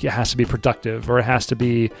feel like it has to be productive or it has to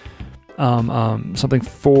be something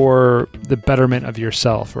for the betterment of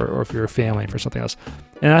yourself or for your family, for something else.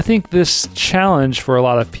 And I think this challenge for a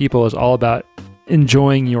lot of people is all about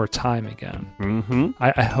enjoying your time again. Mm-hmm.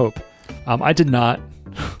 I hope. I did not.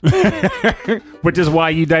 Which is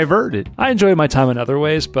why you diverted. I enjoyed my time in other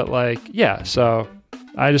ways, but so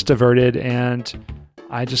I just diverted and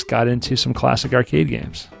I just got into some classic arcade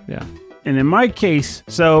games. Yeah. And in my case,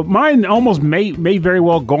 so mine almost may very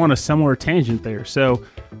well go on a similar tangent there. So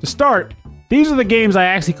to start, these are the games I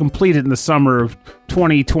actually completed in the summer of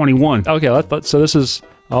 2021. Okay, so this is...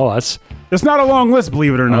 It's not a long list,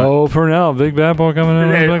 believe it or not. Oh, Purnell, big bad boy coming in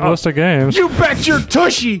with a big list of games. You bet your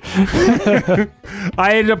tushy!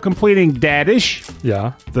 I ended up completing Dadish,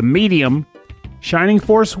 yeah, The Medium, Shining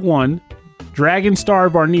Force 1, Dragon Star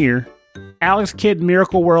Varnier, Alex Kidd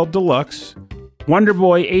Miracle World Deluxe, Wonder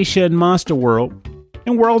Boy Asia and Monster World,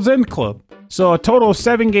 and World's End Club. So a total of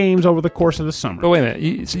 7 games over the course of the summer. But wait a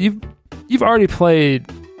minute, you've already played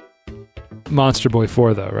Monster Boy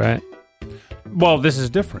 4 though, right? Well, this is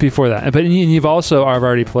different. Before that, but you've also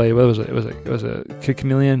already played. What was it? Was it Kid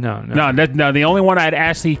Chameleon? No. No. The only one I'd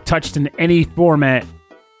actually touched in any format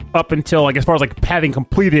up until as far as having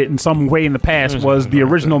completed it in some way in the past was the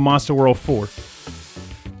original Monster World 4.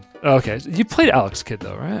 Okay, you played Alex Kidd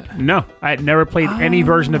though, right? No, I had never played any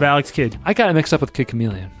version of Alex Kidd. I got it mixed up with Kid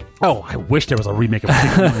Chameleon. Oh, I wish there was a remake of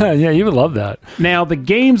Kid Chameleon. Yeah, you would love that. Now, the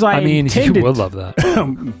games you would love that.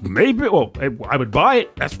 Maybe. Well, I would buy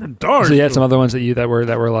it. That's for darn. So you had some other ones that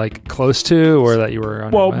were close to, or that you were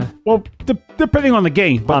on. Well, depending on the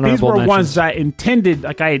game, but honorable these were mentions. Ones I intended,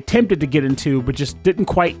 I attempted to get into, but just didn't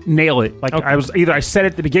quite nail it. Okay. I said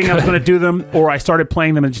at the beginning I was going to do them, or I started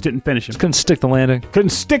playing them and just didn't finish them. Couldn't stick the landing.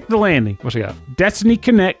 What you got? Destiny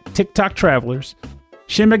Connect, TikTok Travelers,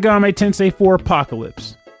 Shin Megami Tensei 4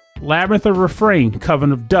 Apocalypse, Labyrinth of Refrain,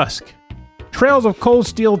 Coven of Dusk, Trails of Cold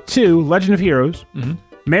Steel 2, Legend of Heroes,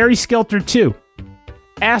 Mary Skelter 2,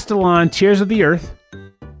 Astalon, Tears of the Earth,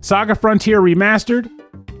 Saga Frontier Remastered,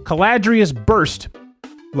 Caladrius Burst,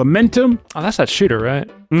 Lamentum. Oh, that's that shooter, right?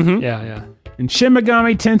 Mm-hmm. Yeah. And Shin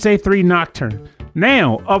Megami Tensei 3 Nocturne.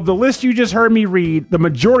 Now, of the list you just heard me read, the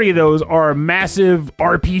majority of those are massive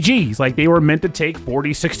RPGs. Like, they were meant to take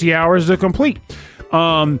 40, 60 hours to complete.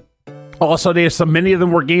 Also, there's so many of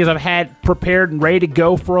them were games I've had prepared and ready to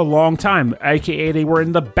go for a long time, aka they were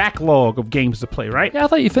in the backlog of games to play, right? Yeah, I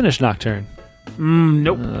thought you finished Nocturne.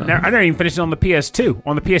 Nope. I never even finished it on the PS2.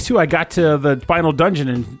 On the PS2, I got to the final dungeon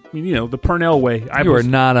and, the Purnell way. You are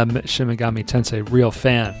not a Shin Megami Tensei real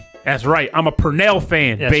fan. That's right. I'm a Purnell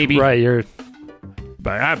fan, That's baby. Right,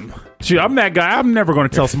 But I'm that guy. I'm never going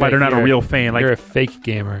to tell somebody they're not a real fan. Like, you're a fake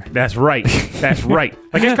gamer. That's right. That's right.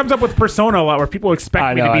 Like, it comes up with Persona a lot where people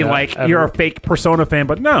expect me to be like, you're a fake Persona fan,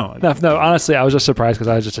 but no. No, honestly, I was just surprised because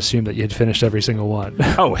I just assumed that you had finished every single one.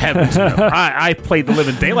 Oh, heavens no. I played the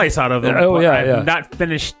living daylights out of them. Oh, but yeah, I have yeah. not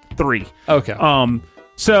finished 3. Okay.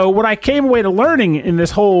 So what I came away to learning in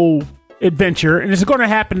this whole adventure, and it's going to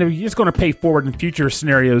happen, it's going to pay forward in future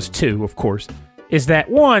scenarios too, of course, is that,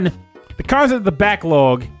 one, the concept of the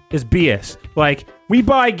backlog is BS. Like, we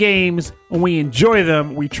buy games and we enjoy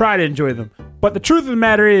them, we try to enjoy them. But the truth of the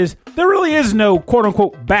matter is, there really is no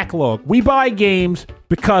quote-unquote backlog. We buy games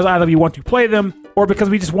because either we want to play them or because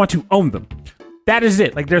we just want to own them. That is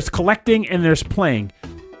it. Like, there's collecting and there's playing.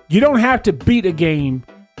 You don't have to beat a game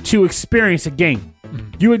to experience a game.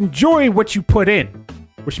 You enjoy what you put in,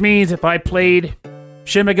 which means if I played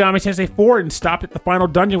Shin Megami Tensei 4 and stopped at the final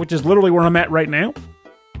dungeon, which is literally where I'm at right now,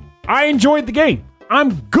 I enjoyed the game.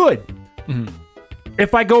 I'm good.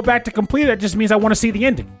 If I go back to complete it, that just means I want to see the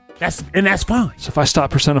ending. That's fine. So if I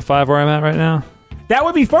stop Persona 5 where I'm at right now? That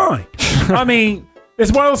would be fine. I mean,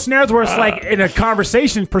 it's one of those scenarios where it's like, in a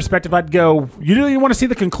conversation perspective, I'd go, you really want to see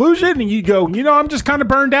the conclusion? And you go, I'm just kind of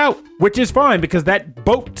burned out, which is fine because that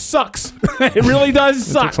boat sucks. It really does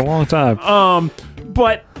suck. It takes a long time.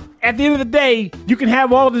 But at the end of the day, you can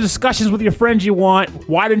have all the discussions with your friends you want.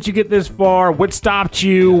 Why didn't you get this far? What stopped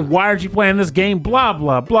you? Why aren't you playing this game? Blah,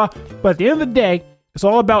 blah, blah. But at the end of the day, it's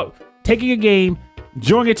all about taking a game,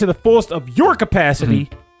 enjoying it to the fullest of your capacity,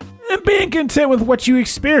 and being content with what you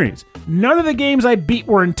experience. None of the games I beat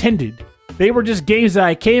were intended. They were just games that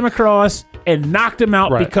I came across and knocked them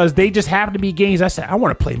out because they just happened to be games I said, I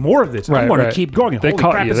want to play more of this. I want to keep going. They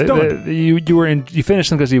caught you. You finished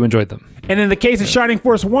them because you enjoyed them. And in the case of Shining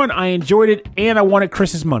Force 1, I enjoyed it and I wanted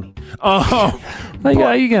Chris's money. You can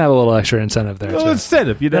have a little extra incentive there.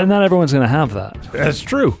 Incentive, Not everyone's going to have that. That's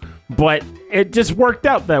true. But it just worked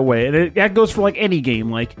out that way. And that goes for like any game.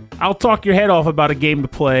 Like, I'll talk your head off about a game to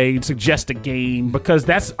play, suggest a game, because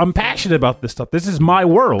I'm passionate about this stuff. This is my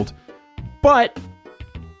world. But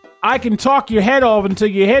I can talk your head off until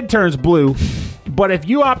your head turns blue. But if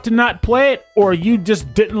you opt to not play it, or you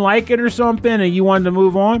just didn't like it or something and you wanted to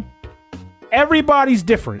move on, everybody's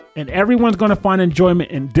different. And everyone's going to find enjoyment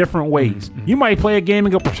in different ways. You might play a game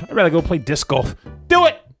and go, I'd rather go play disc golf. Do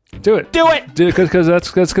it! Do it. Do it! Do it because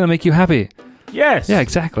that's going to make you happy. Yes. Yeah,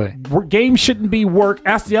 exactly. Games shouldn't be work.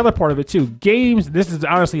 That's the other part of it, too. Games, this is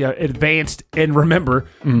honestly advanced and remember,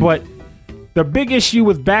 but the big issue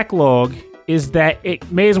with backlog is that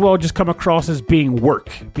it may as well just come across as being work,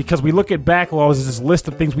 because we look at backlogs as this list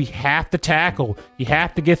of things we have to tackle. You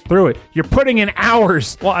have to get through it. You're putting in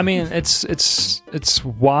hours. Well, I mean, it's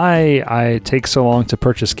why I take so long to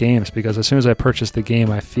purchase games, because as soon as I purchase the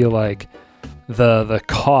game, I feel like the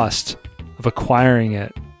cost of acquiring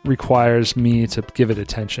it requires me to give it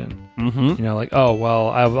attention. Like, oh well,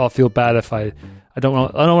 I'll feel bad if I don't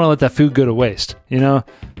want to let that food go to waste, And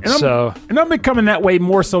I'm becoming that way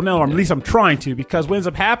more so now, or at least I'm trying to, because what ends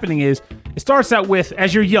up happening is it starts out with,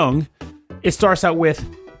 as you're young, it starts out with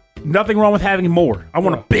nothing wrong with having more. I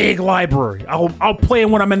want a big library. I'll play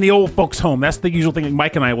when I'm in the old folks' home. That's the usual thing that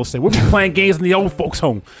Mike and I will say. We'll be playing games in the old folks'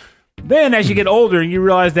 home. Then as you get older and you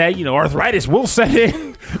realize that, arthritis will set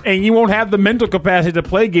in and you won't have the mental capacity to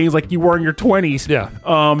play games like you were in your 20s. Yeah.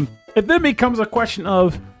 It then becomes a question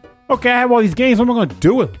of, okay, I have all these games. What am I going to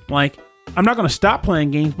do with them? Like, I'm not going to stop playing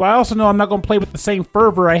games, but I also know I'm not going to play with the same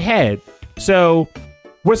fervor I had. So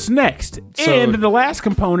what's next? And the last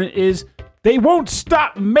component is they won't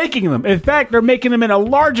stop making them. In fact, they're making them in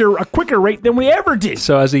a quicker rate than we ever did.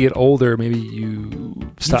 So as you get older, maybe you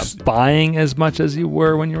stop buying as much as you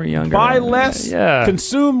were when you were younger. Buy less,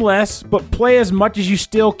 consume less, but play as much as you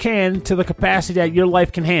still can to the capacity that your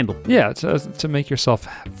life can handle. Yeah, to make yourself,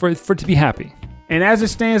 for it to be happy. And as it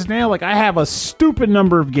stands now, like, I have a stupid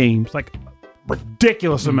number of games, like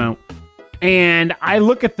ridiculous amount. And I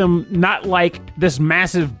look at them not like this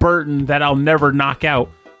massive burden that I'll never knock out,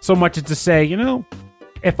 so much as to say,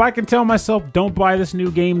 if I can tell myself, don't buy this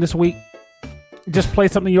new game this week, just play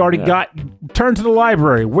something you already got, turn to the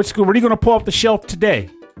library. What are you going to pull off the shelf today?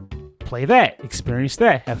 Play that, experience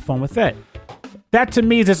that, have fun with that. That to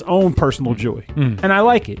me is its own personal joy, and I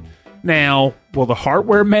like it. Now, will the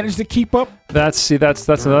hardware manage to keep up? That's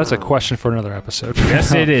a question for another episode.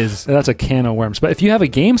 Yes, it is. That's a can of worms. But if you have a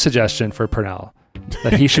game suggestion for Pernell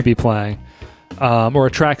that he should be playing, or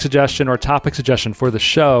a track suggestion or a topic suggestion for the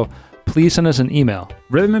show, please send us an email.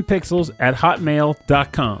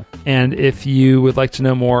 rhythmandpixels@hotmail.com. And if you would like to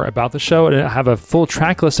know more about the show and have a full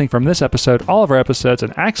track listing from this episode, all of our episodes,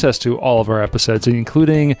 and access to all of our episodes,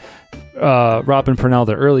 including Rob and Pernell,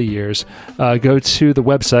 the early years, go to the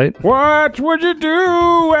website. What would you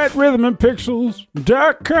do at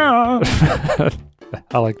rhythmandpixels.com?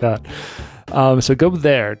 I like that. So go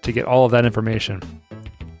there to get all of that information.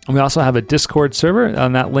 And we also have a Discord server,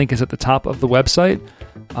 and that link is at the top of the website.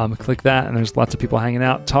 Click that, and there's lots of people hanging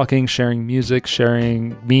out, talking, sharing music,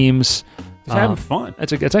 sharing memes. Just having fun.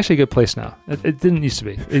 It's actually a good place now. It didn't used to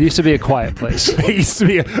be. It used to be a quiet place. It used to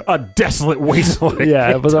be a desolate wasteland. Yeah,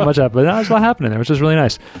 it wasn't much happening. But now there's a lot happening there, which is really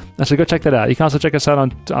nice. So go check that out. You can also check us out on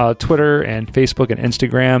Twitter and Facebook and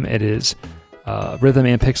Instagram. It is Rhythm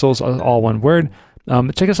and Pixels, all one word.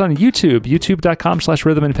 Check us out on YouTube,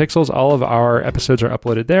 youtube.com/rhythmandpixels. All of our episodes are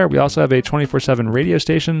uploaded there. We also have a 24/7 radio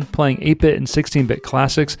station playing 8-bit and 16-bit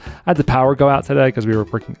classics. I had the power go out today because we were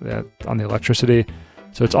working on the electricity.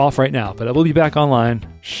 So it's off right now, but it will be back online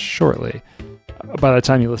shortly. By the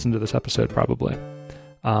time you listen to this episode, probably.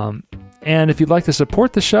 And if you'd like to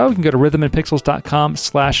support the show, you can go to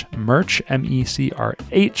rhythmandpixels.com/merch,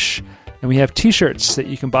 MECRH. And we have t-shirts that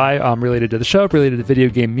you can buy related to the show, related to video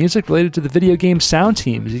game music, related to the video game sound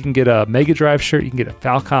teams. You can get a Mega Drive shirt. You can get a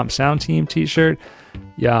Falcom sound team t-shirt.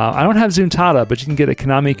 Yeah, I don't have Zuntata, but you can get a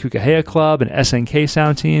Konami Kukahea Club, an SNK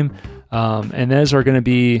sound team. And those are going to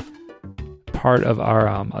be part of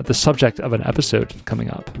our the subject of an episode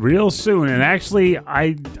coming up real soon. And actually,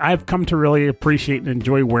 I've come to really appreciate and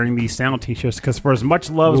enjoy wearing these sound t-shirts, because for as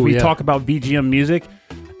much love as we talk about VGM music,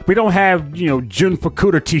 we don't have, Jun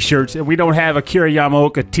Fukuda t-shirts, and we don't have Akira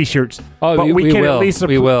Yamaoka t-shirts. Oh, but we can will. At least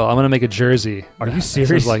we will. I'm going to make a jersey. Are you serious?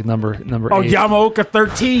 This is like number 8. Yamaoka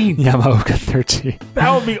 13. Yamaoka 13.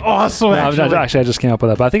 That would be awesome. No, actually, I just came up with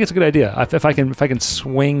that, but I think it's a good idea. If I can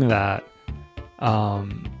swing that,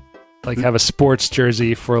 have a sports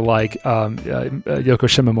jersey for Yoko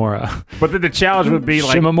Shimomura. But then the challenge would be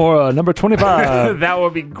Shimomura number 25. That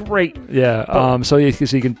would be great. Yeah. So you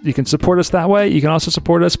can support us that way. You can also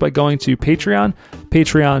support us by going to Patreon,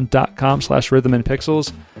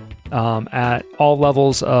 patreon.com/rhythmandpixels. At all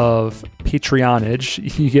levels of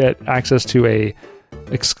Patreonage, you get access to a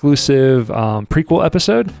exclusive prequel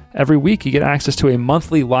episode every week. You get access to a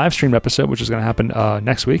monthly live stream episode, which is going to happen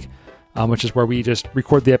next week. Which is where we just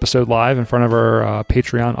record the episode live in front of our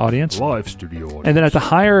Patreon audience. Live studio audience. And then at the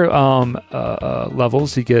higher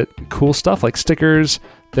levels, you get cool stuff like stickers.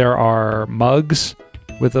 There are mugs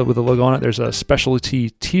with a logo on it. There's a specialty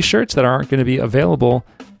t-shirts that aren't going to be available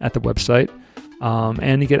at the website.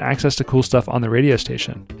 And you get access to cool stuff on the radio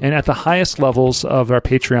station. And at the highest levels of our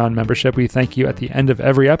Patreon membership, we thank you at the end of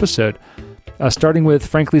every episode. Starting with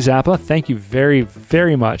Frankly Zappa, thank you very,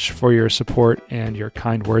 very much for your support and your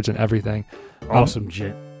kind words and everything. Awesome,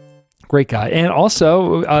 gent. Great guy. And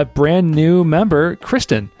also, a brand new member,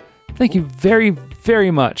 Kristen. Thank you very,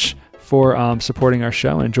 very much for supporting our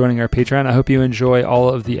show and joining our Patreon. I hope you enjoy all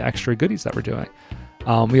of the extra goodies that we're doing.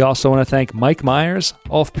 We also want to thank Mike Myers,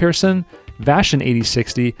 Ulf Pearson,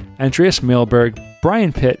 Vashin8060, Andreas Milberg,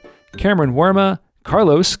 Brian Pitt, Cameron Worma,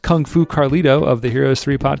 Carlos Kung Fu Carlito of the Heroes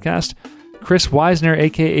 3 podcast, Chris Weisner,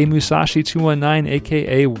 a.k.a. Musashi219,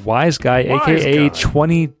 a.k.a. Wise Guy, a.k.a.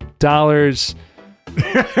 $20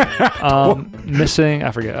 missing, I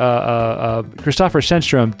forget, Christopher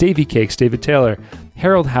Shenstrom, Davey Cakes, David Taylor,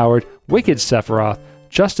 Harold Howard, Wicked Sephiroth,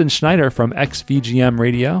 Justin Schneider from XVGM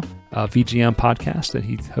Radio, VGM podcast that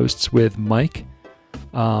he hosts with Mike,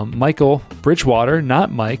 Michael Bridgewater,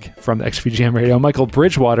 not Mike from XVGM Radio, Michael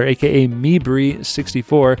Bridgewater, a.k.a.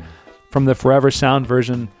 Meebree64 from the Forever Sound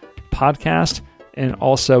Version podcast, and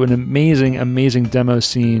also an amazing demo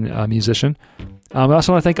scene musician. I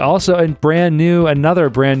also want to thank another brand new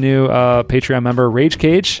Patreon member, Rage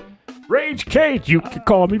Cage. Rage Cage, you can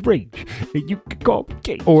call me Rage, you can call me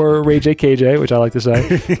Cage, or Rage AKJ, which I like to say.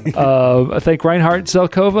 I thank Reinhardt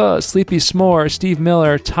Zelkova, Sleepy S'more, Steve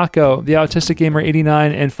Miller, Taco, the Autistic Gamer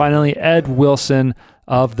 89, and finally Ed Wilson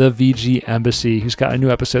of the VG Embassy, who's got a new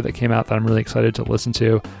episode that came out that I'm really excited to listen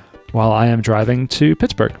to while I am driving to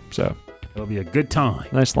Pittsburgh. So it'll be a good time.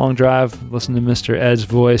 Nice long drive. Listen to Mr. Ed's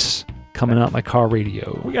voice coming out my car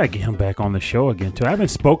radio. We gotta get him back on the show again too. I haven't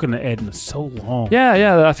spoken to Ed in so long.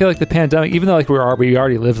 Yeah. I feel like the pandemic, even though we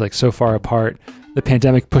already lived so far apart, the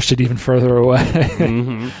pandemic pushed it even further away.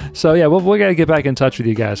 Mm-hmm. So yeah, we gotta get back in touch with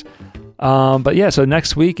you guys. But yeah, so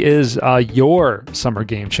next week is your summer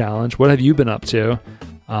game challenge. What have you been up to?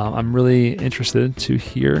 I'm really interested to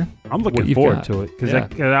hear. I'm looking forward to it because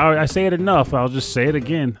I say it enough. I'll just say it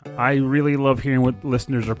again. I really love hearing what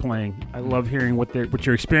listeners are playing. I love hearing what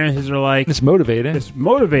your experiences are like. It's motivating. It's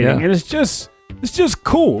motivating, and it's just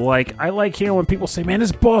cool. Like, I like hearing when people say, "Man,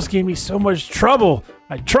 this boss gave me so much trouble.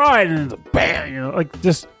 I tried, and bam!" Like,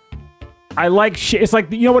 just I like. It's like,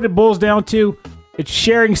 you know what it boils down to? It's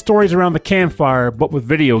sharing stories around the campfire, but with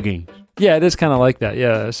video games. Yeah, it is kind of like that.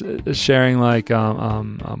 Yeah, it's sharing like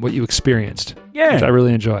what you experienced. Yeah, which I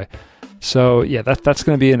really enjoy. So yeah, that's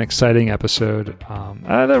going to be an exciting episode.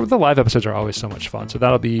 The live episodes are always so much fun. So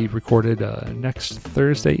that'll be recorded next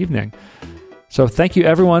Thursday evening. So thank you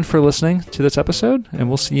everyone for listening to this episode, and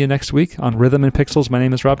we'll see you next week on Rhythm and Pixels. My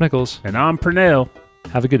name is Rob Nichols, and I'm Pernell.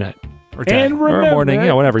 Have a good night, or day, and remember, or morning,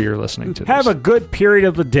 whenever you're listening to this. Have a good period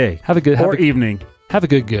of the day. Evening. Have a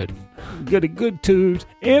good. Get a good tubes.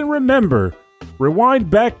 And remember, rewind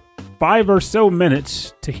back 5 or so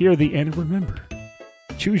minutes to hear the end. Remember,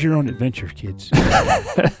 choose your own adventure, kids.